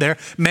something up there.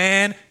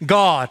 Man,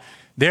 God.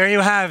 There you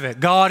have it.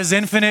 God is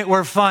infinite,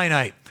 we're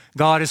finite.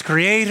 God is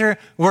creator,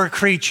 we're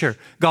creature.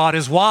 God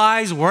is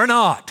wise, we're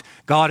not.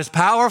 God is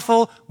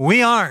powerful,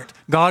 we aren't.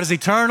 God is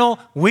eternal,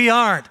 we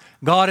aren't.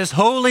 God is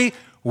holy,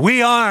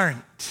 we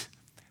aren't.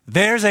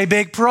 There's a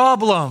big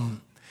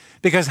problem.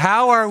 Because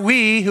how are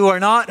we who are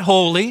not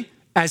holy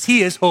as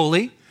he is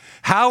holy?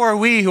 How are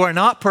we who are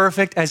not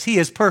perfect as he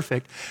is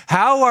perfect?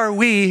 How are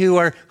we who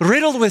are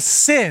riddled with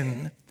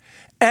sin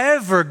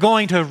ever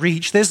going to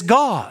reach this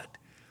God?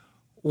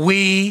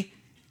 We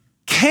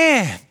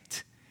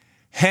can't.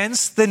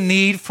 Hence the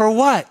need for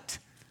what?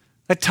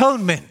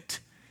 Atonement.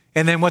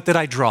 And then what did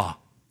I draw?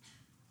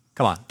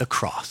 Come on, the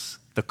cross.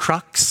 The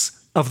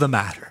crux of the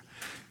matter.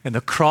 And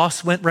the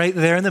cross went right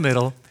there in the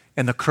middle.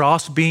 And the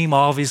cross beam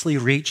obviously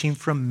reaching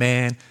from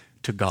man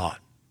to God.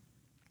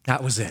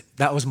 That was it.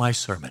 That was my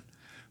sermon.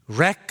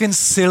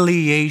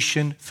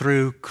 Reconciliation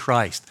through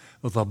Christ,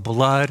 with the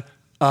blood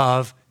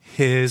of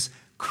his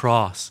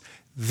cross.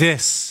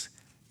 This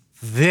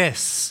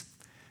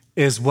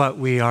is what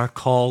we are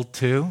called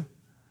to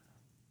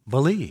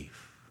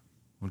believe.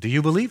 Do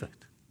you believe it?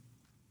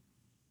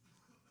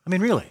 I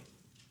mean, really,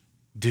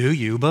 do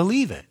you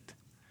believe it?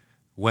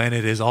 When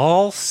it is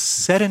all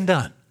said and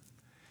done,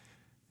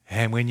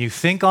 and when you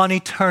think on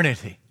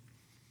eternity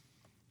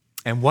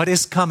and what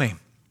is coming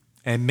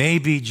and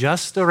maybe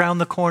just around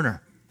the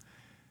corner,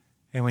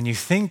 and when you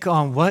think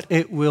on what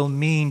it will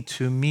mean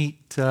to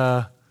meet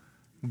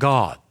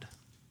God,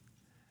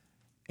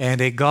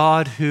 and a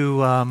God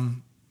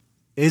who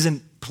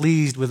isn't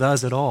pleased with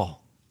us at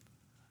all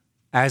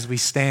as we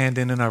stand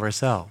in and of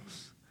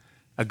ourselves,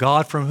 a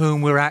God from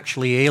whom we're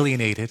actually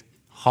alienated,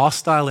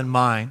 hostile in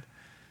mind,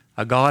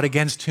 a God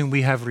against whom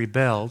we have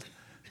rebelled,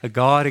 a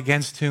God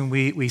against whom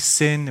we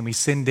sin, and we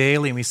sin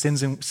daily, and we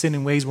sin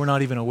in ways we're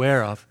not even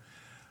aware of.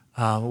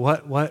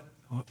 What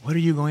are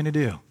you going to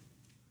do?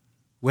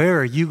 Where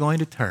are you going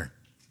to turn?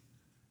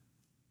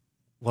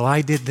 Well,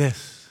 I did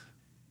this.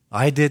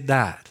 I did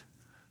that.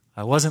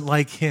 I wasn't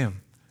like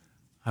him.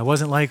 I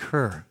wasn't like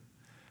her.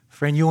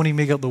 Friend, you only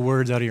make up the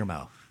words out of your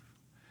mouth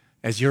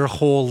as your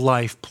whole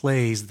life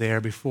plays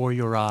there before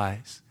your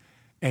eyes,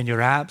 and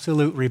your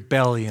absolute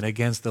rebellion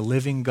against the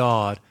living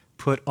God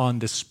put on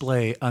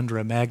display under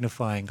a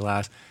magnifying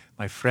glass.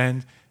 My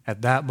friend,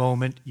 at that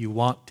moment, you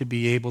want to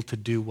be able to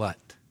do what?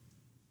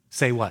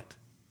 Say what?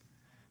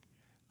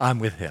 I'm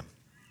with him.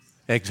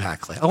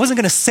 Exactly. I wasn't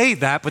going to say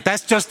that, but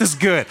that's just as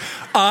good.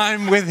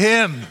 I'm with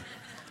him.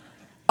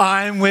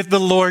 I'm with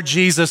the Lord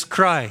Jesus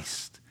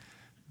Christ,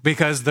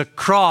 because the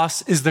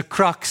cross is the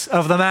crux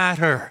of the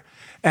matter.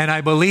 And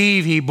I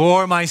believe he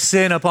bore my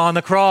sin upon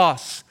the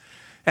cross.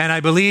 And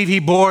I believe he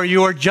bore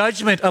your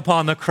judgment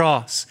upon the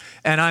cross.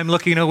 And I'm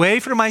looking away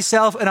from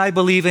myself, and I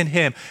believe in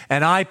him.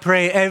 And I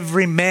pray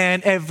every man,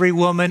 every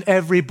woman,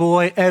 every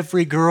boy,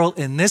 every girl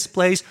in this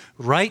place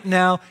right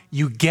now,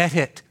 you get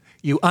it.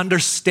 You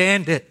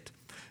understand it.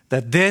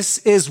 That this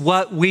is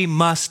what we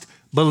must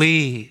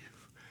believe.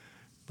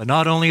 But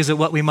not only is it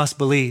what we must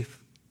believe,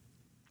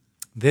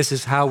 this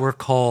is how we're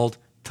called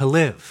to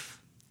live.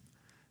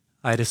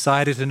 I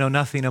decided to know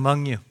nothing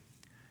among you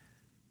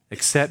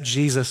except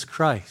Jesus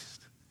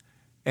Christ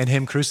and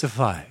him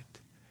crucified.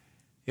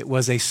 It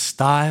was a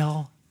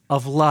style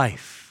of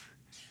life.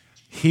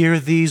 Hear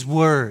these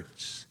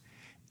words.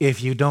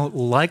 If you don't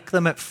like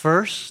them at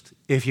first,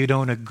 if you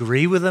don't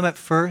agree with them at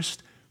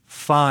first,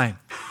 fine.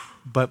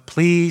 But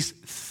please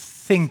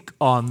think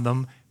on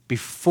them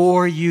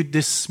before you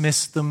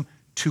dismiss them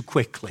too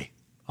quickly.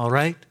 All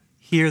right?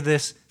 Hear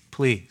this,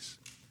 please.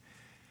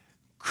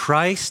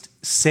 Christ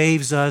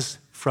saves us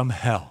from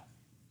hell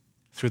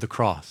through the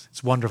cross.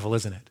 It's wonderful,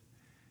 isn't it?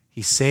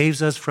 He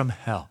saves us from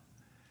hell.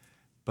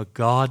 But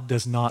God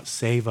does not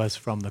save us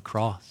from the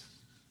cross.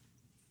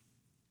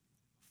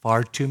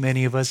 Far too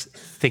many of us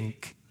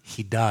think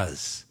he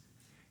does.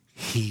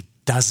 He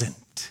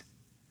doesn't.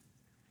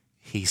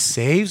 He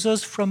saves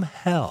us from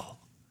hell,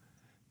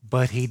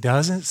 but he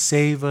doesn't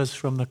save us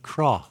from the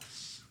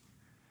cross.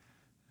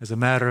 As a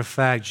matter of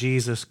fact,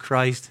 Jesus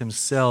Christ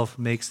himself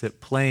makes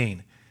it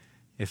plain.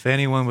 If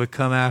anyone would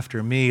come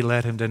after me,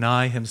 let him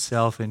deny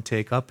himself and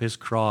take up his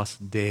cross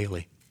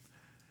daily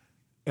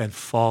and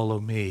follow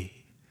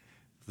me.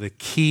 The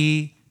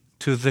key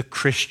to the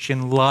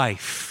Christian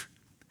life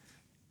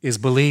is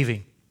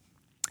believing.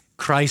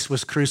 Christ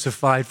was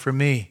crucified for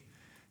me.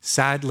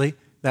 Sadly,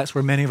 that's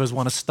where many of us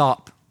want to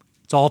stop.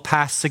 It's all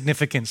past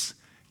significance.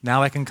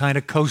 Now I can kind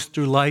of coast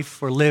through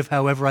life or live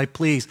however I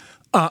please.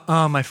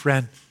 My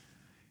friend.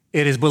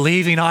 It is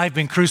believing I've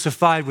been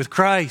crucified with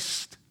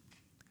Christ.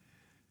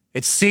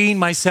 It's seeing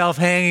myself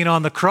hanging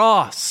on the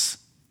cross.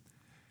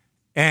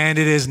 And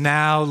it is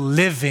now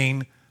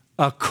living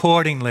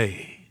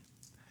accordingly.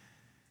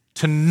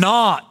 To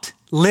not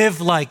live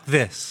like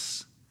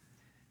this,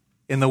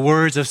 in the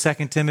words of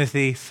 2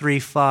 Timothy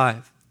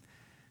 3:5,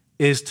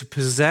 is to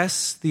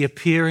possess the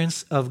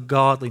appearance of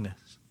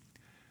godliness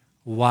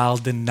while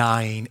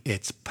denying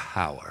its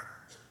power.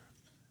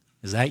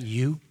 Is that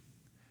you?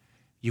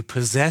 You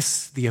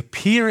possess the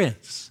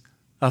appearance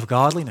of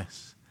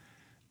godliness,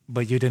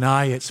 but you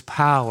deny its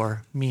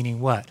power,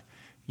 meaning what?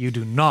 You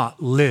do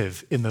not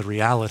live in the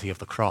reality of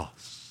the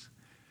cross.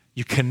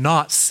 You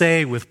cannot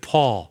say with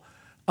Paul,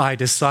 I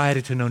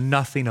decided to know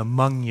nothing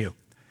among you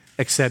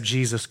except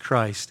Jesus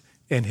Christ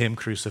and Him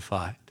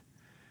crucified.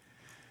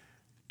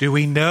 Do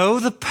we know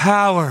the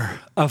power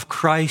of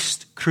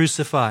Christ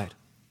crucified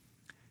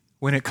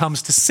when it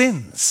comes to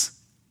sins?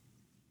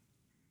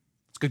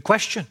 It's a good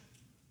question.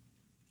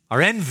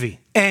 Our envy,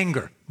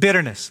 anger,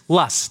 bitterness,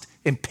 lust,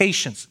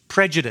 impatience,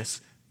 prejudice,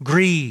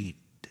 greed.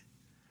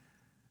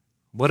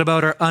 What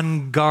about our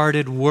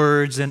unguarded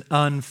words and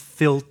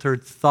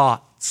unfiltered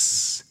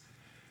thoughts?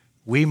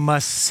 We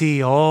must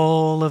see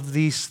all of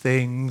these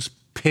things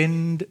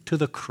pinned to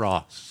the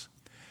cross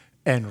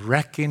and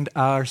reckoned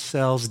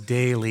ourselves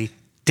daily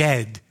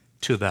dead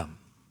to them.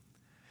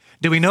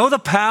 Do we know the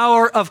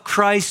power of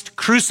Christ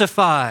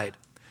crucified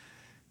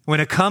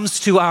when it comes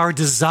to our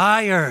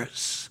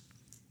desires,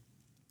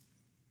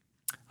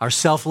 our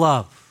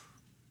self-love?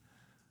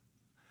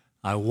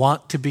 I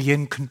want to be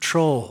in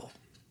control.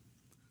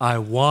 I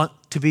want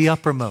to be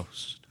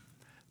uppermost.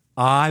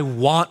 I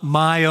want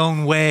my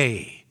own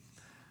way.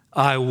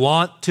 I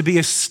want to be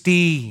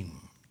esteemed.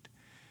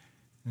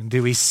 And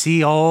do we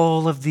see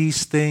all of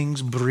these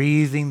things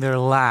breathing their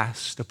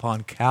last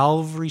upon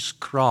Calvary's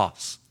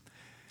cross,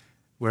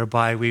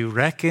 whereby we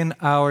reckon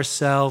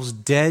ourselves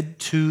dead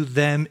to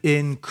them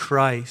in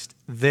Christ?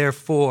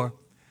 Therefore,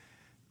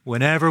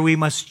 whenever we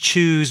must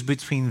choose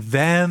between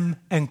them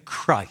and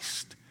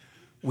Christ,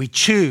 we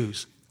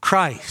choose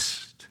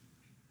Christ.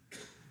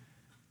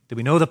 Do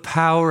we know the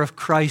power of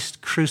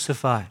Christ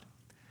crucified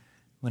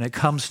when it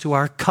comes to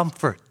our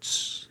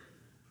comforts?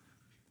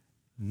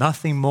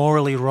 Nothing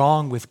morally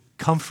wrong with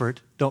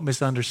comfort, don't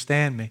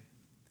misunderstand me.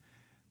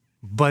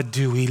 But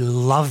do we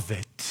love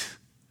it?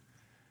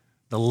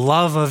 The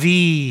love of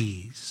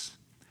ease,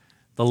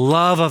 the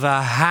love of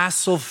a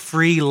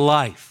hassle-free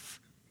life,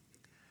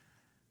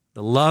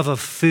 the love of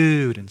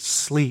food and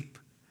sleep,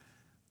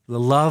 the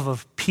love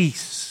of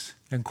peace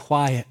and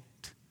quiet.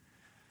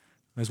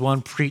 As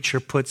one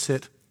preacher puts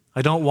it,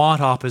 I don't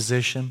want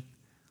opposition,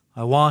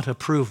 I want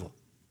approval.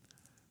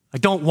 I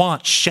don't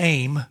want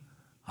shame,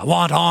 I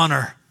want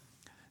honor.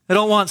 I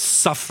don't want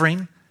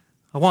suffering.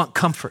 I want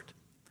comfort.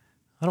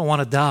 I don't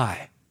want to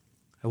die.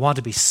 I want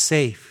to be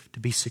safe, to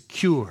be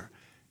secure,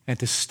 and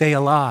to stay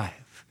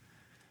alive.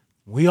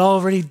 We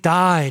already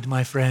died,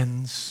 my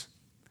friends.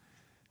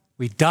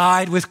 We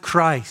died with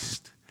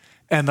Christ.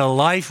 And the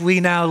life we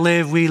now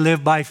live, we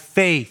live by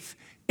faith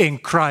in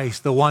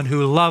Christ, the one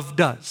who loved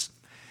us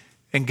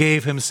and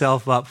gave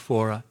Himself up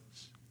for us.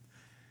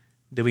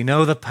 Do we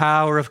know the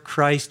power of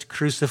Christ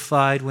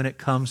crucified when it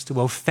comes to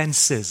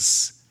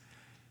offenses?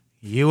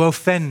 You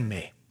offend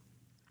me.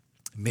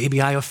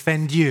 Maybe I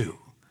offend you.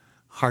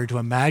 Hard to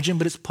imagine,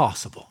 but it's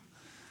possible.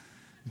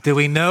 Do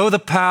we know the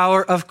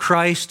power of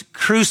Christ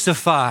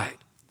crucified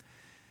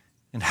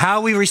and how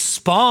we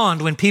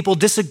respond when people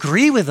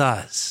disagree with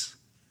us,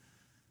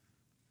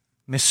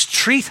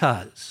 mistreat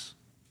us,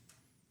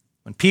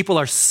 when people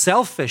are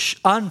selfish,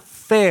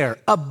 unfair,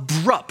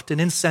 abrupt, and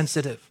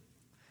insensitive?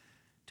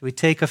 Do we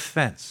take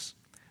offense?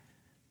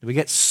 Do we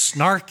get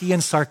snarky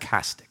and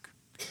sarcastic?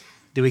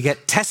 Do we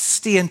get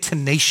testy and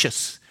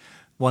tenacious?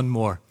 One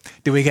more.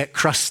 Do we get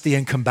crusty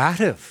and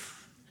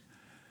combative?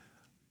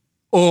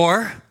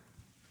 Or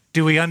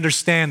do we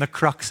understand the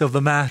crux of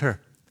the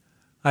matter?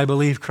 I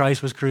believe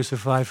Christ was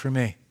crucified for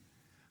me.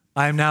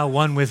 I am now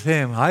one with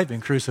Him. I've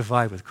been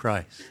crucified with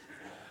Christ.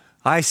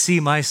 I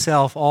see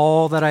myself,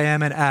 all that I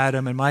am in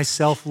Adam, and my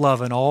self-love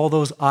and all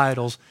those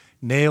idols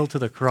nailed to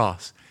the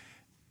cross.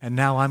 And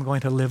now I'm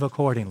going to live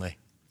accordingly.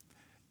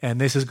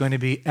 And this is going to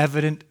be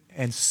evident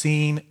and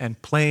seen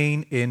and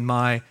plain in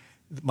my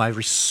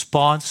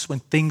response when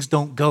things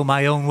don't go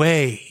my own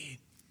way.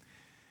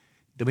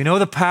 Do we know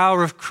the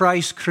power of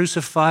Christ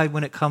crucified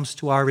when it comes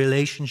to our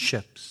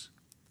relationships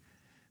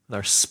with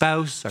our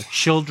spouse, our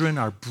children,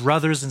 our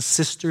brothers and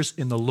sisters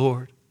in the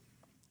Lord?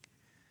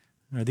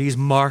 Are these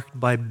marked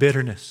by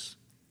bitterness,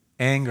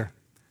 anger,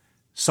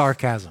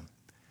 sarcasm,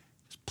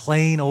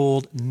 plain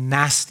old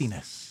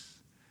nastiness?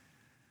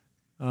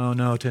 Oh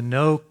no, to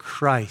know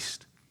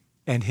Christ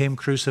and Him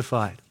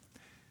crucified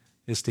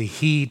is to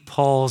heed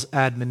Paul's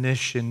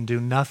admonition, do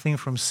nothing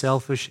from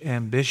selfish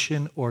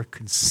ambition or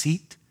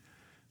conceit,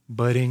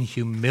 but in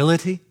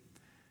humility,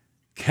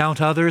 count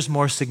others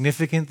more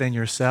significant than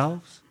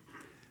yourselves.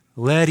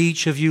 Let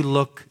each of you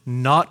look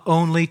not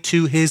only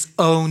to his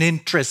own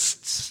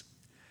interests,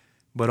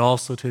 but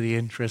also to the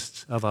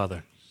interests of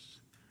others.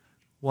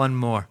 One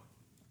more.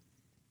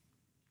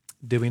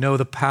 Do we know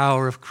the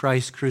power of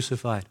Christ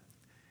crucified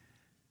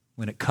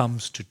when it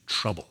comes to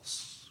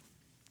troubles?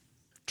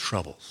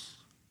 Troubles.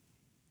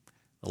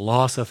 The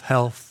loss of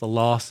health, the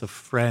loss of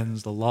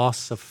friends, the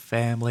loss of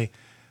family,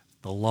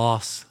 the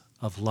loss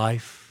of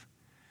life.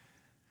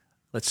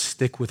 Let's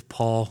stick with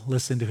Paul.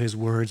 Listen to his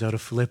words out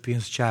of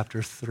Philippians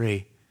chapter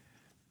 3.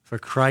 For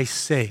Christ's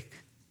sake,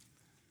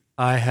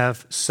 I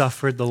have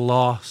suffered the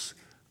loss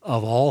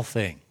of all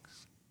things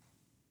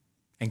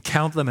and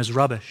count them as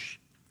rubbish,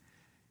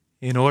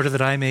 in order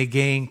that I may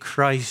gain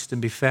Christ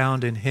and be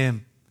found in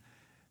him,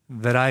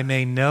 that I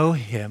may know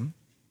him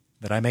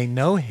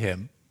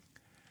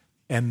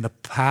and the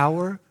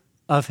power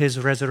of his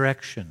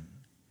resurrection,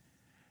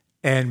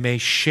 and may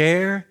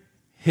share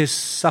his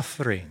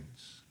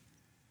sufferings,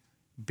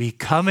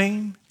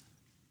 becoming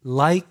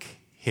like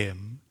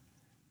him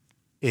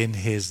in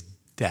his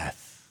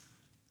death,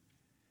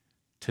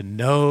 to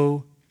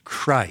know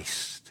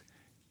Christ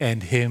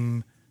and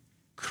him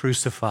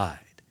crucified,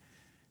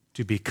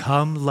 to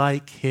become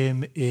like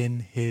him in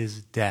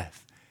his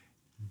death,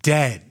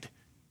 dead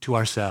to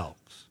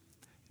ourselves,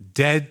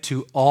 dead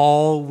to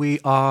all we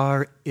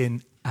are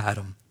in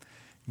Adam,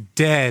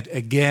 dead,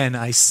 again,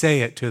 I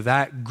say it, to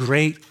that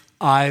great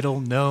idol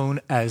known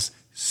as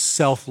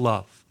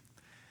self-love,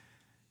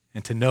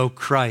 and to know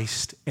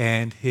Christ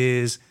and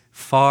his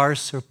far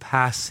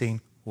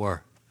surpassing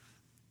worth.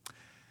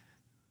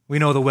 We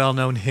know the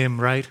well-known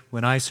hymn, right?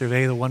 When I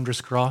survey the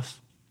wondrous cross.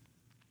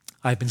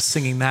 I've been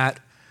singing that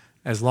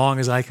as long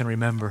as I can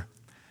remember.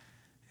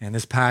 And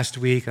this past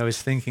week, I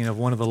was thinking of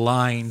one of the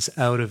lines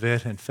out of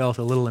it and felt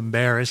a little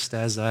embarrassed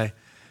as I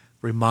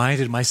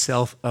reminded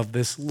myself of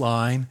this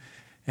line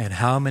and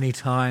how many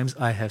times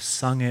I have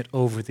sung it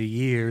over the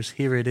years.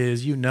 Here it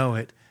is, you know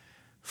it.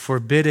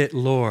 Forbid it,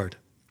 Lord,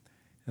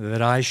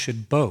 that I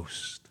should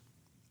boast,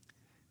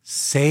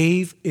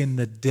 save in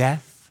the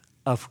death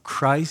of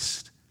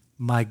Christ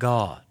my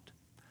God.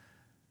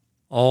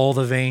 All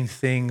the vain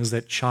things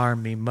that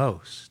charm me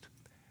most,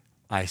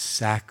 I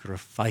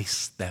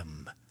sacrifice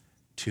them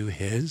to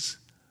his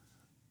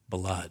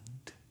blood.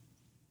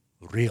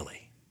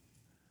 Really?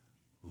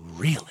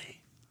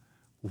 Really?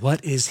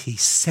 What is he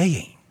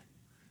saying?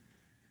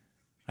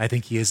 I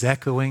think he is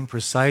echoing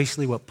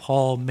precisely what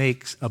Paul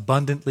makes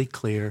abundantly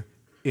clear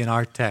in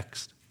our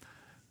text.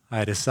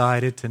 I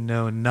decided to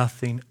know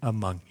nothing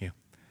among you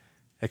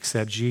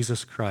except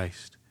Jesus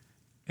Christ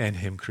and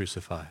him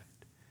crucified.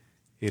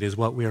 It is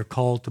what we are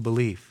called to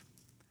believe,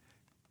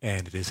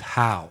 and it is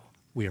how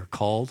we are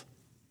called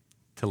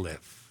to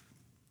live.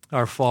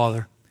 Our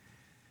Father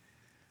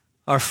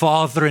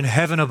in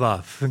heaven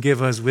above,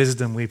 give us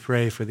wisdom, we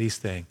pray, for these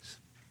things.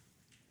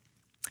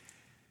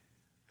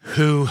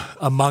 Who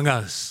among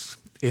us,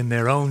 in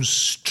their own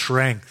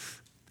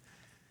strength,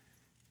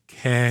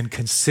 can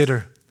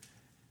consider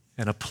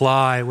and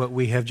apply what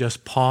we have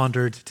just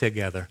pondered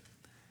together?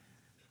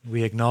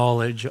 We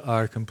acknowledge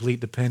our complete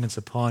dependence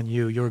upon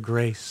you, your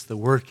grace, the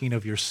working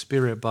of your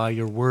Spirit by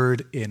your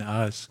word in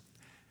us.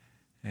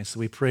 And so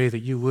we pray that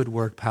you would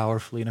work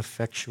powerfully and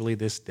effectually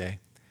this day,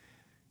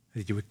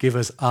 that you would give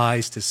us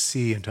eyes to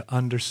see and to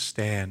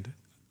understand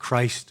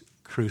Christ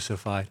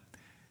crucified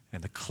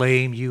and the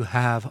claim you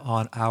have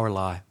on our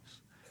lives.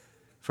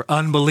 For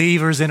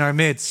unbelievers in our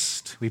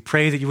midst, we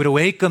pray that you would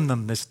awaken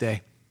them this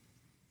day.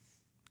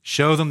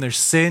 Show them their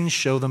sin,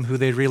 show them who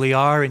they really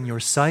are in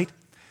your sight,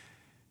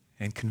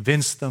 and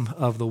convince them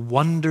of the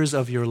wonders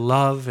of your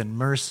love and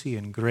mercy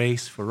and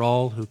grace for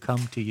all who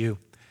come to you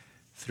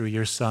through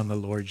your Son, the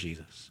Lord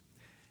Jesus.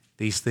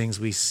 These things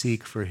we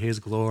seek for his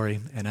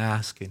glory and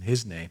ask in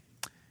his name.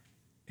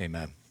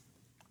 Amen.